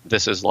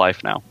this is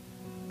life now.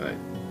 Right.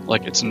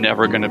 It's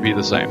never going to be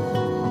the same.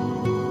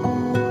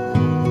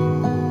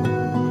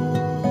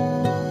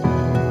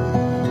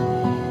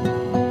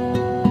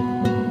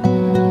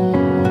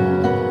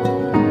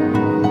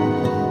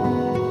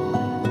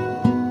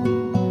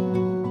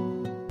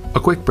 A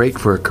quick break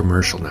for a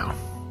commercial now.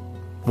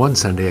 One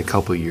Sunday a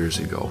couple years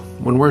ago,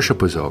 when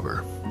worship was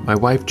over, my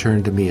wife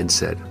turned to me and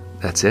said,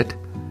 "That's it?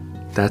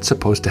 That's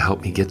supposed to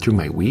help me get through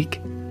my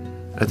week?"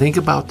 I think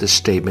about this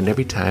statement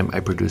every time I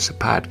produce a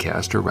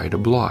podcast or write a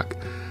blog.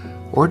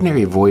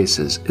 Ordinary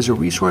Voices is a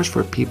resource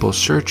for people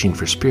searching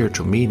for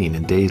spiritual meaning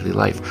in daily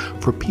life,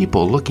 for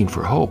people looking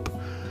for hope.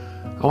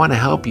 I want to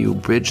help you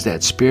bridge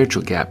that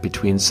spiritual gap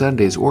between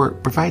Sundays or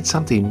provide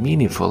something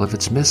meaningful if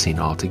it's missing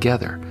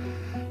altogether.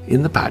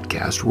 In the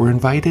podcast, we're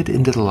invited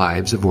into the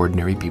lives of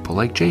ordinary people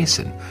like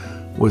Jason,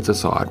 with the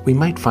thought we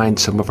might find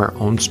some of our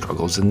own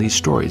struggles in these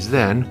stories,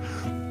 then,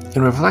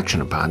 in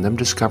reflection upon them,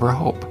 discover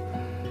hope.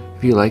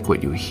 If you like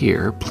what you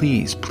hear,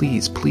 please,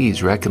 please,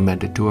 please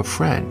recommend it to a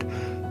friend.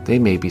 They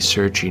may be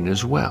searching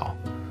as well.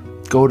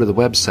 Go to the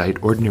website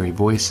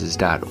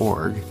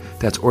ordinaryvoices.org,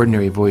 that's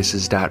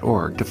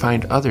ordinaryvoices.org, to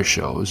find other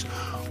shows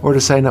or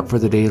to sign up for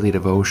the daily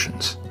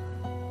devotions.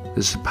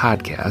 This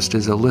podcast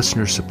is a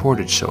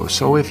listener-supported show,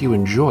 so if you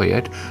enjoy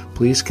it,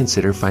 please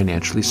consider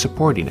financially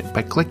supporting it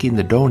by clicking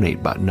the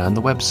donate button on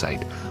the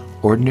website,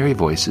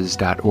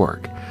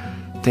 ordinaryvoices.org.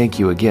 Thank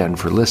you again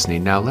for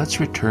listening. Now let's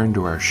return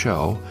to our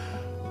show.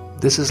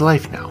 This is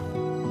Life Now.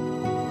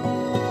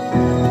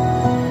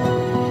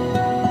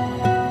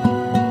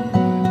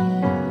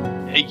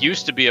 It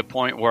used to be a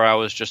point where I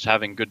was just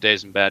having good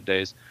days and bad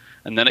days,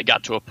 and then it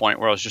got to a point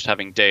where I was just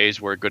having days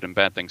where good and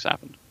bad things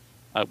happened.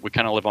 We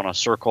kind of live on a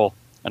circle,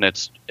 and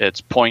it's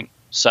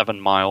 0.7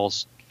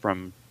 miles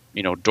from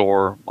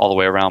door all the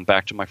way around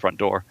back to my front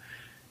door,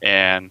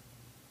 and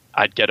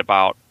I'd get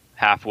about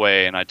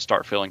halfway and I'd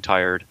start feeling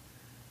tired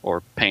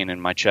or pain in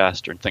my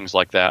chest or things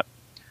like that.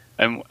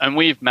 And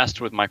we've messed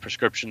with my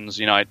prescriptions.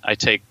 I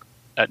take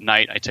at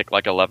night, I take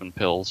like 11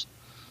 pills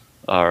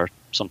or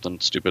something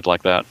stupid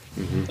like that.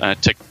 Mm-hmm. And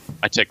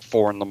I take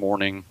 4 in the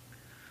morning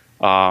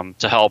to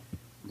help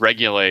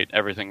regulate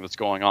everything that's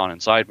going on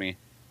inside me,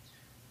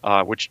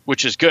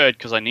 which is good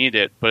because I need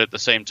it. But at the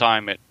same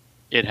time,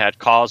 it had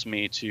caused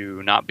me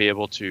to not be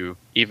able to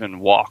even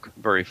walk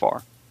very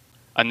far.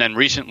 And then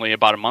recently,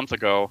 about a month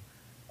ago,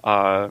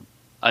 a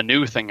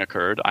new thing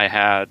occurred.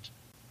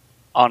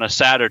 On a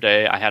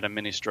Saturday, I had a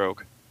mini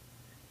stroke.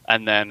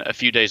 And then a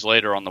few days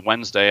later, on the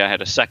Wednesday, I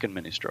had a second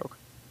mini stroke,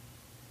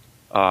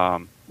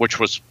 which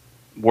was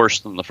worse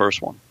than the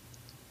first one.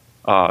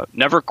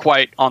 Never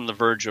quite on the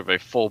verge of a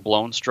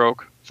full-blown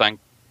stroke,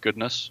 thank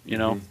goodness,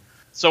 Mm-hmm.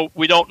 So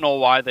we don't know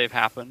why they've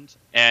happened,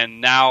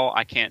 and now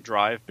I can't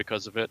drive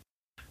because of it.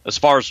 As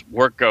far as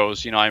work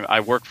goes,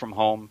 I work from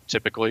home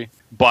typically,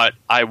 but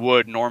I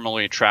would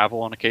normally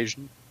travel on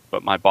occasion.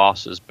 But my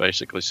boss has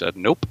basically said,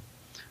 nope,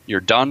 you're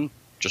done.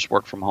 Just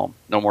work from home.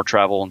 No more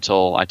travel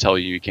until I tell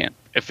you can't.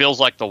 It feels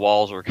like the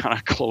walls are kind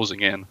of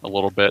closing in a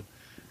little bit.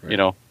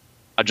 Right.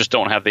 I just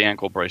don't have the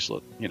ankle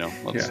bracelet. Yeah.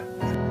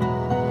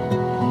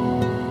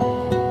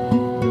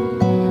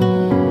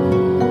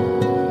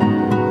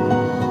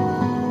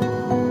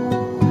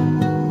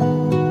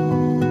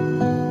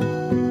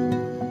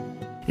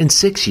 In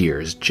 6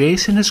 years,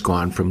 Jason has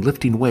gone from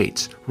lifting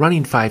weights,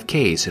 running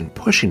 5Ks, and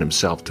pushing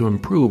himself to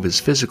improve his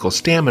physical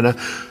stamina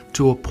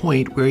to a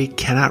point where he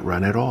cannot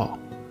run at all.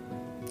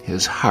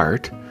 His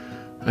heart,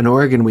 an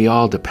organ we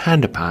all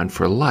depend upon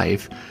for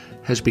life,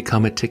 has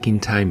become a ticking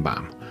time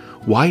bomb,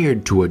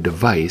 wired to a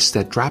device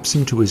that drops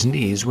him to his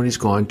knees when he's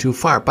gone too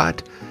far,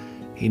 but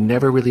he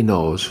never really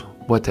knows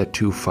what that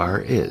too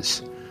far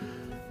is.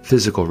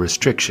 Physical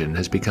restriction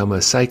has become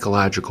a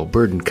psychological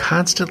burden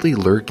constantly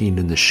lurking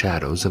in the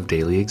shadows of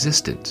daily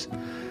existence.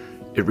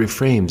 It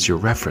reframes your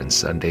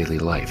reference on daily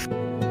life.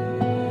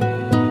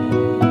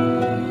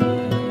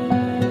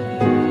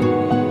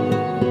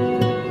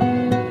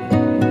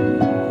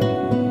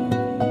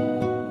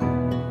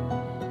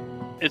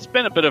 It's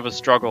been a bit of a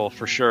struggle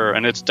for sure,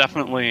 and it's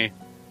definitely,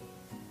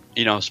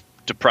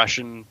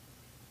 depression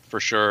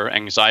for sure,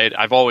 anxiety.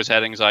 I've always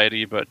had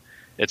anxiety, but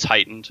it's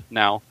heightened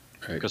now.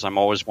 Because I'm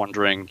always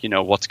wondering,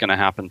 what's going to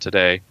happen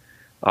today.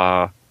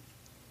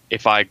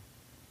 If I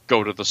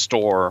go to the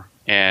store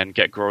and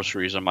get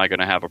groceries, am I going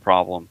to have a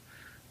problem?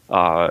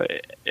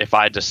 If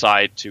I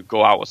decide to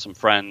go out with some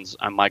friends,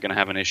 am I going to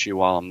have an issue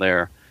while I'm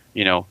there?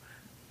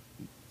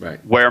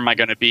 Right. Where am I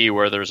going to be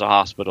where there's a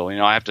hospital?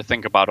 I have to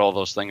think about all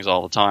those things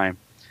all the time.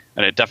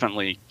 And it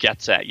definitely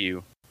gets at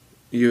you.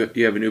 You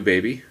have a new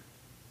baby?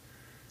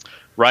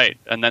 Right.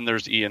 And then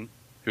there's Ian,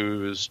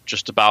 who's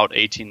just about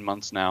 18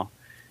 months now.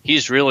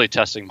 He's really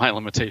testing my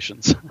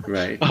limitations.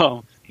 Right.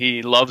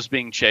 He loves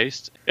being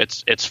chased.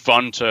 It's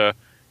fun to,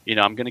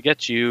 I'm going to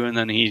get you. And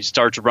then he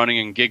starts running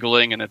and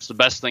giggling, and it's the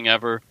best thing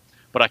ever.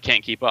 But I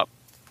can't keep up.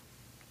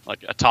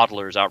 Like a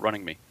toddler is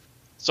outrunning me.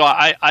 So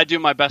I do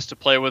my best to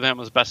play with him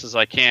as best as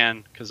I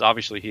can, because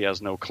obviously he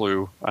has no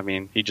clue. I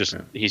mean,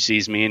 he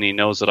sees me and he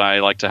knows that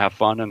I like to have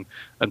fun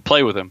and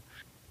play with him.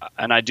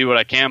 And I do what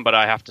I can, but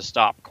I have to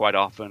stop quite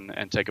often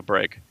and take a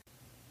break.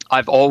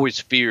 I've always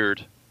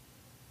feared,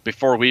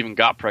 before we even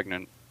got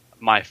pregnant,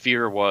 my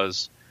fear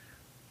was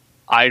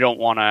I don't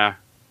want to,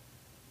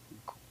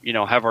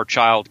 have our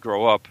child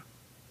grow up,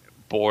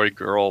 boy,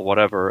 girl,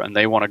 whatever, and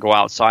they want to go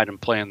outside and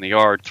play in the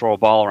yard, throw a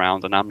ball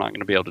around, and I'm not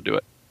going to be able to do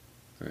it.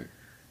 Right.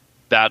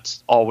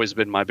 That's always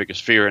been my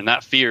biggest fear, and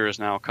that fear is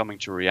now coming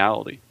to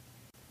reality.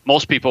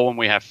 Most people, when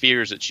we have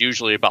fears, it's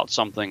usually about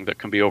something that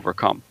can be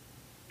overcome.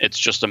 It's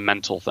just a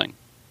mental thing.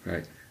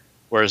 Right.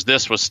 Whereas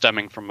this was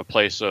stemming from a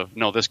place of,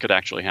 no, this could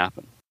actually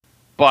happen.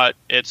 But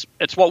it's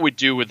what we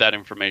do with that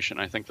information,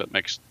 I think, that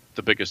makes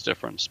the biggest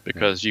difference,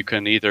 because you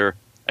can either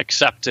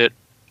accept it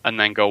and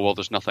then go, well,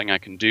 there's nothing I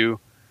can do,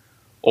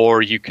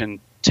 or you can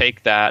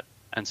take that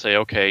and say,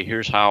 okay,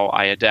 here's how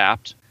I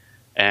adapt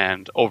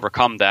and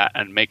overcome that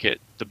and make it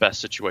the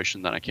best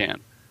situation that I can.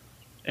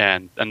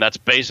 And that's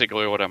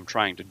basically what I'm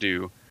trying to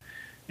do.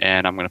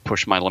 And I'm going to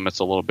push my limits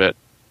a little bit,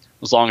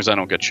 as long as I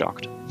don't get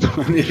shocked.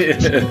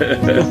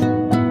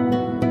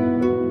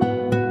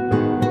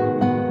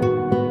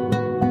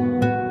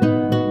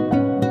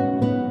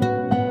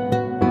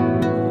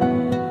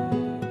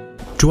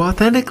 To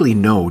authentically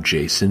know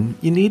Jason,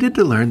 you needed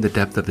to learn the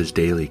depth of his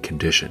daily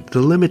condition,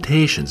 the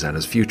limitations on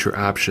his future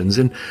options,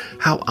 and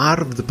how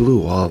out of the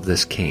blue all of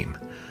this came.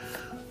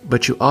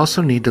 But you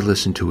also need to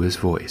listen to his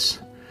voice.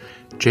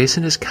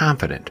 Jason is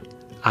confident,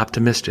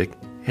 optimistic,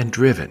 and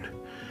driven.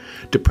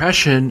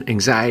 Depression,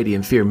 anxiety,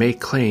 and fear may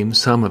claim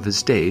some of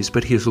his days,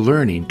 but he is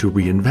learning to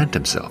reinvent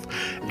himself,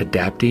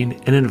 adapting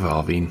and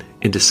evolving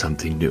into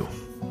something new.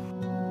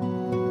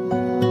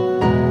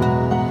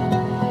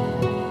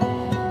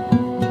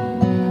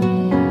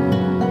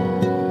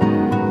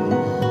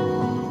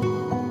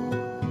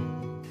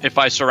 If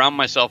I surround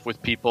myself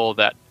with people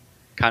that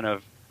kind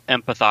of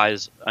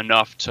empathize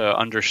enough to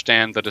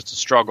understand that it's a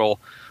struggle,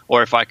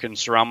 or if I can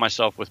surround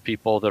myself with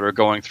people that are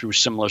going through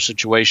similar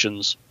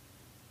situations,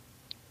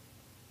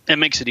 it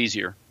makes it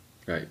easier.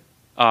 Right.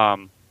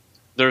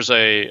 There's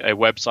a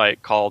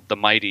website called The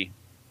Mighty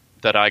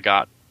that I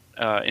got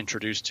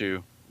introduced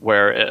to,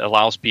 where it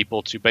allows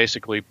people to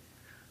basically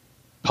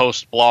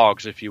post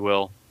blogs, if you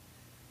will,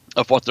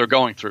 of what they're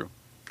going through.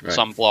 Right.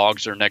 Some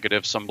blogs are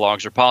negative, some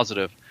blogs are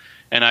positive.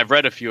 And I've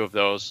read a few of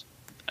those,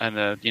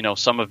 and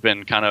some have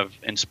been kind of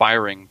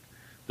inspiring.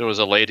 There was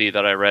a lady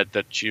that I read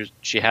that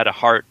she had a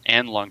heart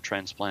and lung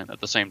transplant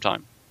at the same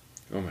time.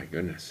 Oh my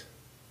goodness!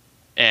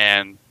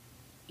 And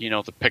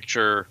the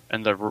picture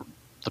and the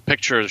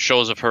picture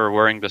shows of her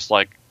wearing this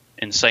like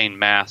insane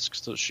mask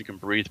so that she can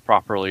breathe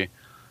properly,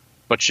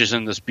 but she's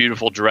in this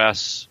beautiful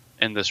dress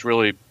in this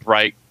really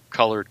bright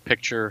colored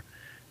picture,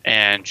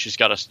 and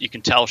you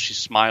can tell she's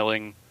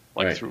smiling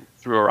like through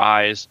her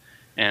eyes.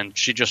 And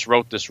she just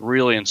wrote this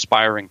really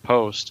inspiring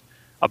post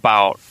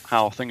about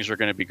how things are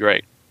going to be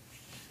great.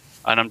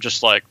 And I'm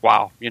just like,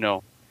 wow,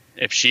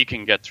 if she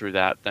can get through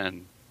that,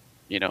 then,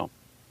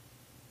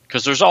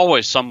 because there's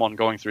always someone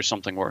going through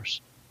something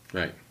worse.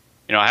 Right.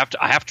 I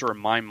have to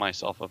remind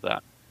myself of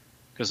that,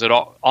 because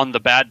on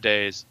the bad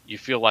days, you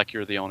feel like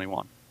you're the only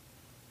one.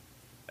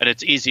 And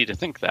it's easy to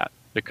think that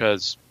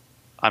because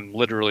I'm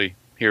literally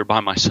here by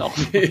myself.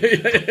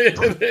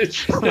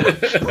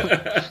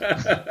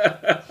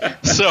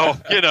 So,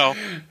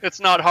 it's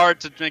not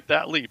hard to make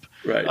that leap.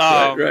 Right.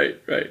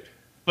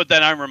 But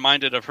then I'm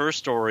reminded of her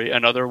story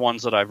and other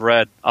ones that I've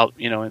read,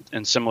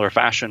 in similar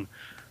fashion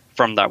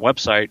from that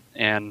website.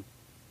 And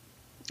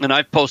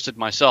I've posted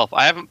myself.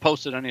 I haven't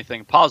posted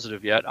anything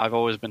positive yet. I've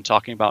always been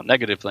talking about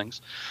negative things.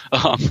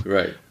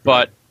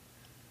 But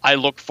I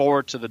look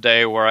forward to the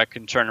day where I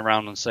can turn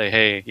around and say,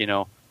 hey,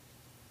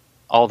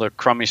 all the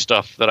crummy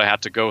stuff that I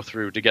had to go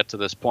through to get to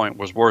this point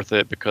was worth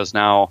it, because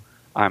now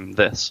I'm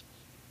this.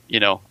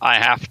 I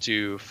have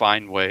to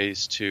find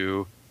ways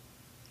to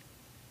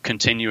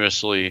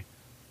continuously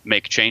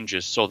make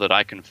changes so that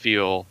I can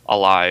feel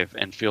alive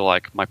and feel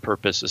like my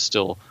purpose is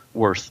still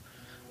worth,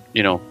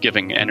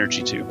 giving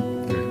energy to.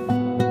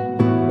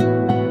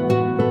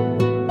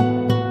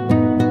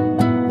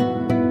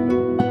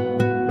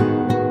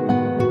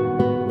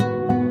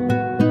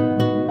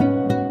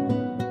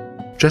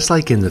 Just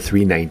like in the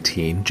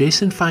 319,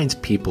 Jason finds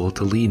people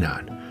to lean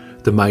on.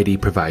 The Mighty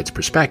provides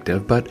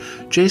perspective, but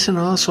Jason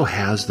also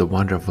has the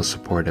wonderful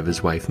support of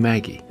his wife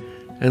Maggie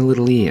and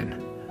little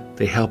Ian.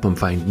 They help him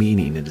find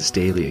meaning in his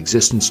daily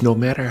existence, no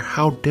matter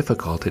how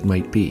difficult it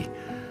might be.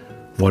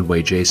 One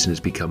way Jason is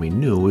becoming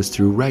new is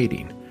through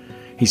writing.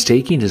 He's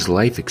taking his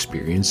life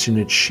experience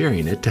and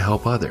sharing it to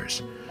help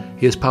others.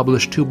 He has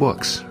published 2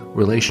 books,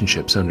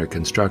 Relationships Under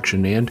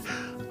Construction and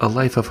A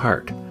Life of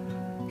Heart.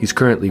 He's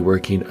currently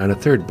working on a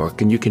 3rd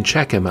book, and you can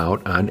check him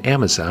out on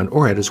Amazon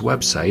or at his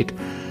website,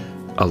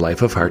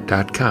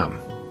 alifeofheart.com.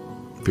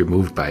 If you're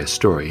moved by his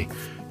story,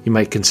 you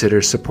might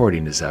consider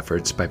supporting his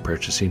efforts by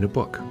purchasing a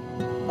book.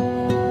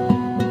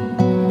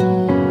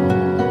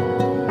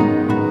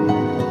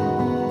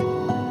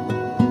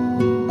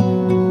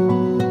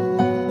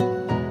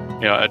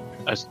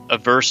 A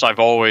verse I've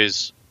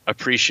always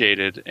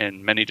appreciated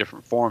in many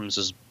different forms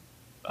is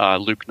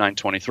Luke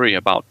 9:23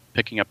 about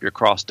picking up your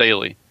cross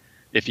daily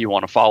if you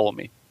want to follow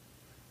me.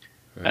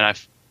 Right. And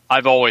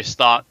I've always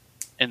thought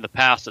in the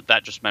past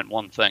that just meant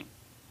one thing.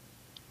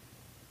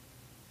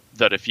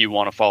 That if you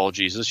want to follow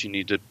Jesus, you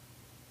need to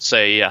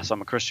say, yes,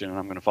 I'm a Christian and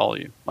I'm going to follow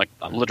you. Like,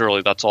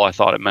 literally, that's all I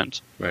thought it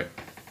meant. Right.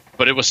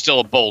 But it was still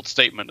a bold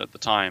statement at the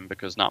time,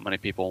 because not many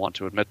people want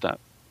to admit that.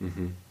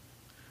 Mm-hmm.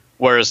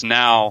 Whereas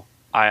now,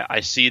 I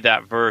see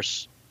that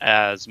verse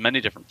as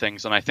many different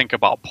things, and I think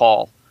about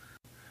Paul.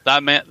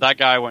 That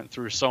guy went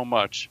through so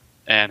much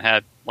and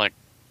had like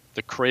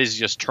the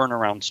craziest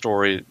turnaround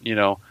story,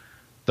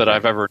 that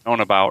I've ever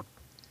known about.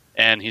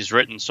 And he's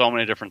written so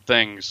many different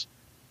things.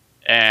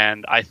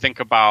 And I think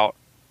about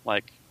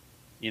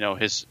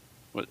his,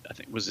 I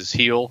think it was his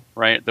heel,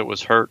 right, that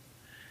was hurt.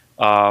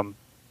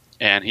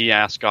 And he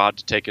asked God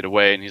to take it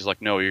away, and he's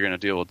like, no, you're going to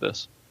deal with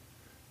this.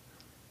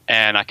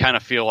 And I kind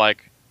of feel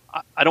like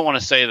I don't want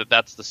to say that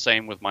that's the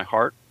same with my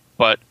heart,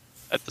 but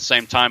at the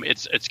same time,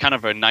 it's kind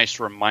of a nice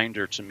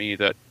reminder to me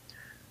that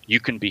you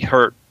can be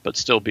hurt but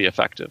still be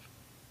effective.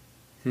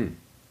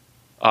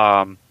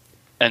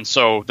 And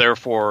so,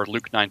 therefore,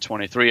 Luke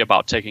 9:23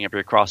 about taking up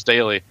your cross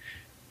daily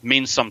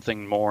means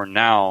something more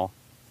now,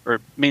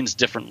 or means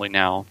differently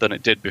now than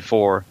it did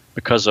before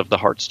because of the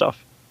heart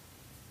stuff.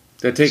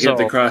 That taking up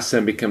the cross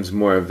then becomes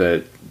more of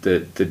the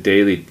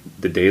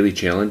daily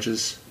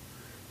challenges.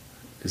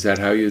 Is that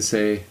how you'd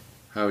say?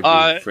 How would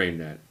you frame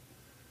that?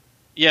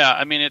 Yeah,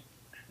 I mean,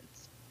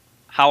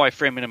 how I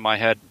frame it in my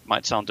head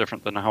might sound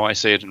different than how I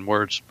say it in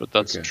words, but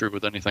that's true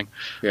with anything.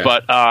 Yeah.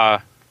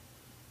 But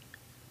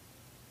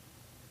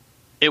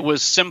it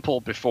was simple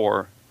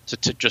before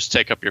to just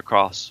take up your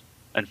cross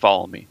and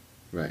follow me.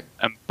 Right.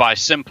 And by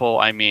simple,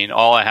 I mean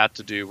all I had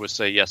to do was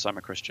say, yes, I'm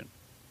a Christian.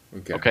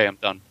 Okay, I'm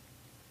done.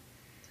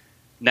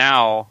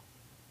 Now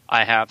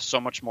I have so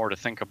much more to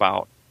think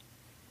about,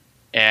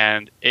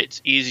 and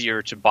it's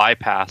easier to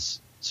bypass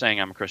saying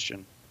I'm a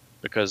Christian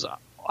because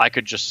I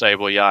could just say,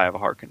 well, yeah, I have a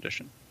heart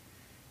condition.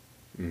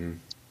 Mm-hmm.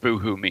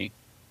 Boo-hoo me.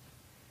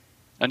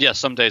 And yes,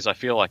 some days I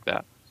feel like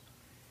that.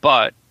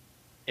 But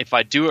if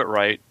I do it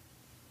right,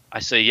 I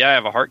say, yeah, I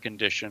have a heart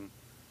condition,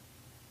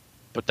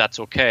 but that's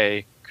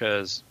okay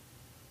because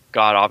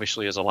God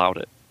obviously has allowed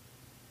it.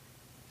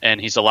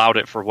 And he's allowed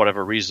it for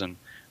whatever reason.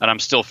 And I'm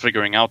still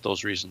figuring out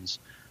those reasons.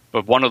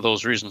 But one of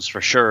those reasons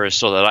for sure is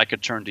so that I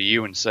could turn to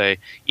you and say,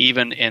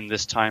 even in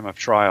this time of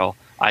trial,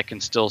 I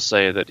can still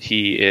say that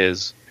he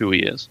is who he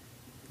is.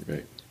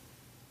 Right.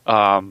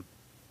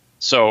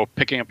 So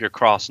picking up your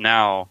cross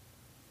now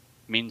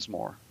means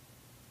more,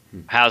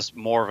 has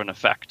more of an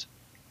effect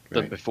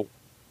than before.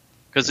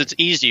 Because it's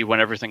easy when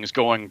everything is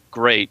going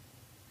great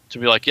to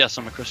be like, yes,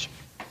 I'm a Christian.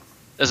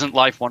 Isn't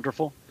life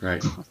wonderful?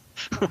 Right.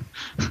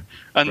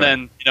 And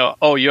then,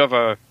 you have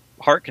a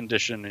heart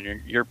condition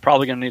and you're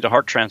probably going to need a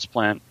heart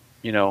transplant,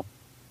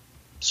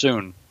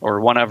 soon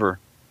or whenever.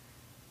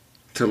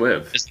 To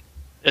live.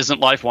 Isn't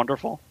life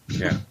wonderful?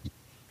 Yeah.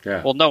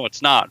 Yeah. Well, no,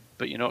 it's not.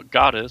 But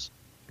God is.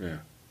 Yeah.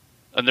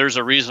 And there's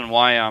a reason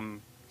why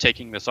I'm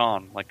taking this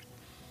on. Like,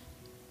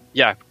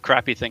 yeah,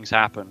 crappy things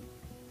happen.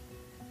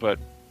 But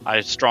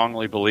I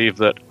strongly believe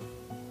that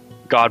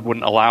God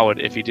wouldn't allow it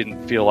if he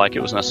didn't feel like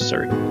it was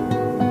necessary.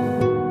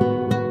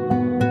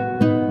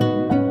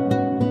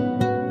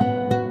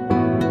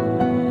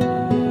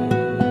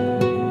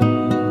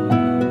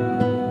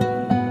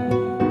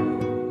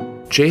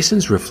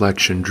 Jason's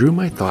reflection drew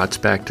my thoughts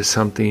back to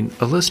something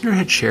a listener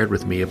had shared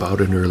with me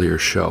about an earlier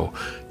show.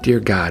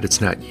 Dear God,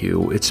 it's not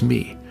you, it's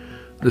me.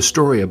 The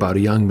story about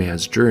a young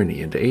man's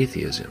journey into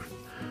atheism.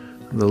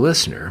 The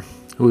listener,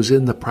 who was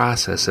in the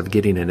process of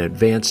getting an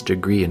advanced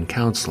degree in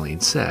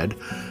counseling, said,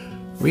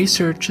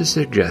 research is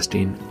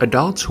suggesting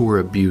adults who were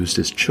abused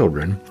as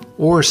children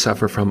or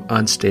suffer from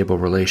unstable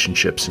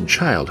relationships in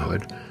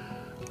childhood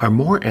are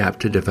more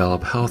apt to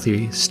develop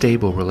healthy,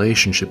 stable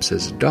relationships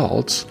as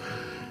adults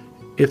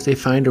if they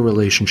find a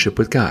relationship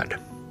with God.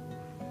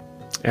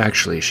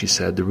 Actually, she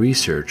said, the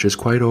research is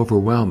quite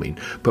overwhelming,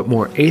 but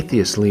more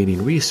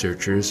atheist-leaning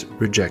researchers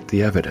reject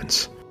the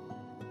evidence.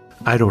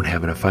 I don't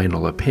have a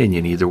final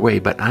opinion either way,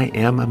 but I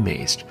am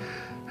amazed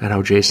at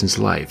how Jason's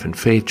life and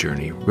faith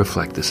journey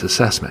reflect this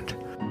assessment.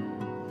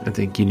 I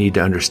think you need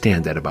to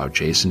understand that about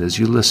Jason as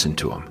you listen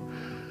to him.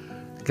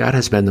 God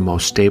has been the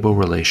most stable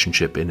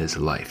relationship in his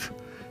life.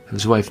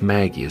 His wife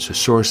Maggie is a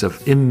source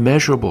of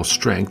immeasurable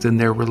strength, and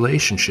their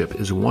relationship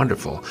is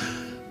wonderful,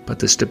 but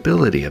the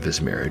stability of his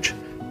marriage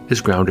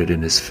is grounded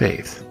in his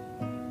faith.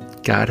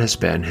 God has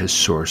been his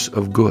source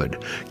of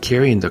good.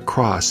 Carrying the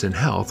cross in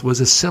health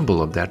was a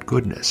symbol of that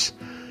goodness.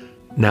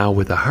 Now,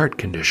 with a heart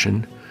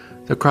condition,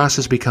 the cross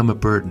has become a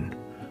burden.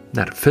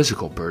 Not a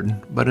physical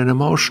burden, but an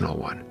emotional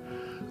one.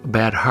 A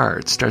bad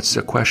heart starts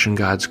to question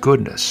God's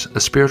goodness,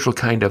 a spiritual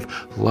kind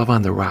of love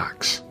on the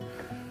rocks.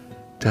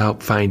 To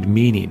help find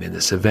meaning in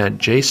this event,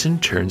 Jason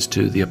turns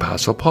to the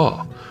Apostle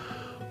Paul,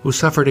 who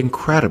suffered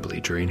incredibly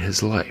during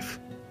his life.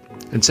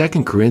 In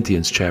 2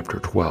 Corinthians chapter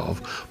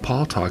 12,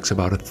 Paul talks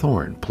about a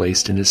thorn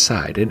placed in his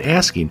side and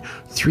asking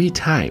 3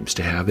 times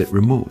to have it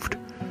removed.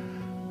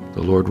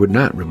 The Lord would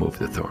not remove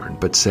the thorn,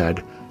 but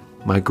said,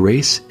 "My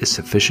grace is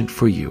sufficient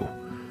for you,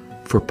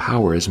 for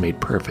power is made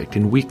perfect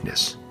in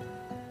weakness."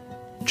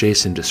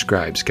 Jason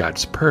describes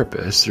God's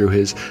purpose through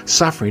his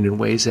suffering in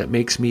ways that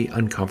makes me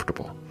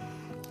uncomfortable.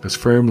 As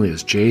firmly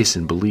as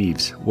Jason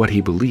believes what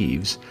he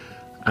believes,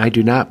 I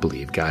do not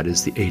believe God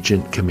is the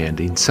agent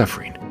commanding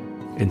suffering.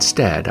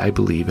 Instead, I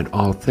believe in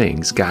all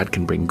things God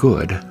can bring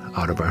good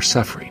out of our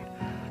suffering.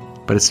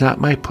 But it's not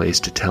my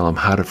place to tell him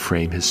how to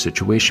frame his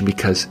situation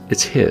because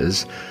it's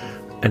his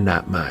and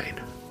not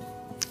mine.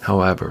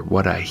 However,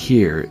 what I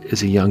hear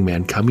is a young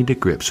man coming to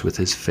grips with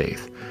his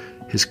faith,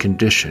 his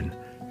condition,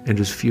 and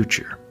his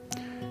future.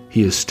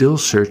 He is still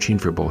searching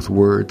for both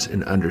words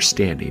and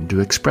understanding to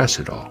express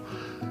it all.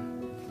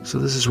 So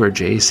this is where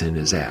Jason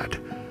is at.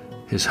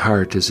 His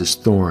heart is his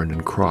thorn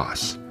and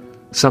cross,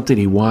 something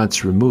he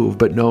wants removed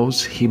but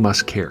knows he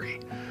must carry.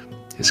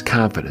 His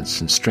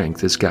confidence and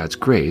strength is God's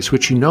grace,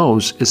 which he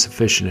knows is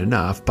sufficient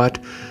enough, but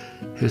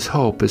his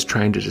hope is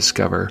trying to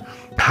discover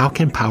how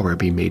can power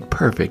be made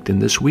perfect in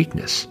this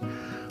weakness,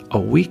 a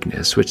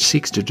weakness which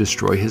seeks to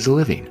destroy his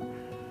living.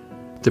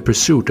 The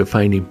pursuit of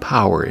finding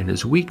power in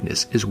his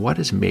weakness is what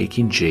is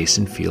making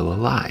Jason feel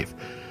alive,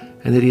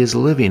 and that he is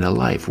living a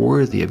life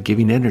worthy of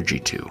giving energy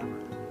to.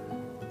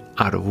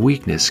 Out of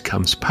weakness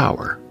comes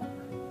power,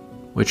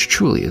 which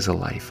truly is a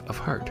life of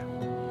heart.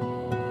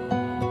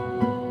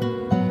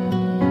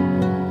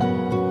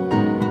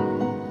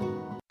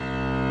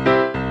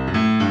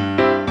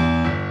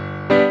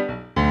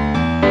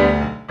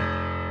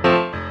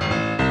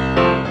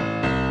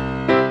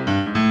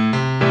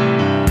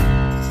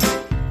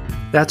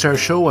 That's our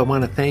show. I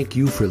want to thank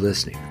you for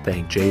listening.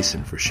 Thank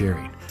Jason for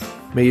sharing.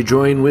 May you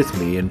join with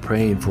me in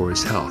praying for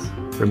his health,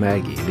 for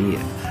Maggie and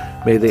Ian.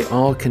 May they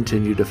all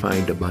continue to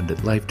find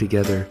abundant life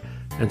together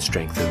and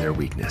strengthen their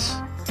weakness.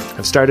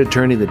 I've started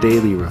turning the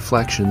daily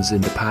reflections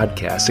into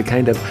podcasts, a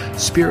kind of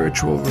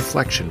spiritual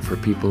reflection for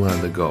people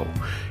on the go.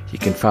 You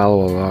can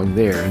follow along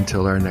there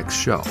until our next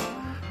show.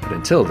 But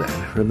until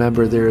then,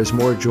 remember there is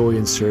more joy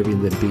in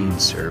serving than being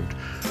served,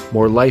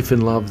 more life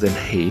and love than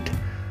hate,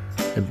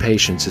 and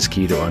patience is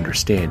key to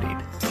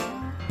understanding.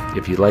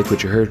 If you like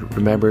what you heard,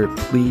 remember,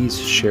 please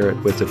share it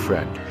with a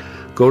friend.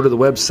 Go to the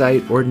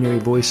website,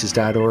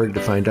 ordinaryvoices.org, to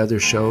find other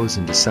shows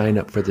and to sign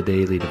up for the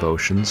daily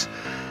devotions.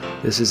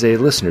 This is a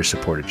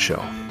listener-supported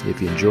show.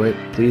 If you enjoy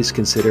it, please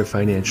consider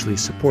financially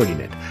supporting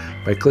it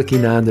by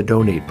clicking on the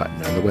donate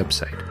button on the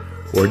website,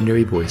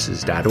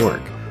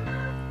 ordinaryvoices.org.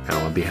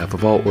 Now, on behalf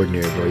of all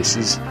Ordinary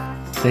Voices,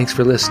 thanks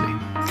for listening,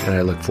 and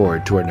I look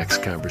forward to our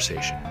next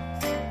conversation.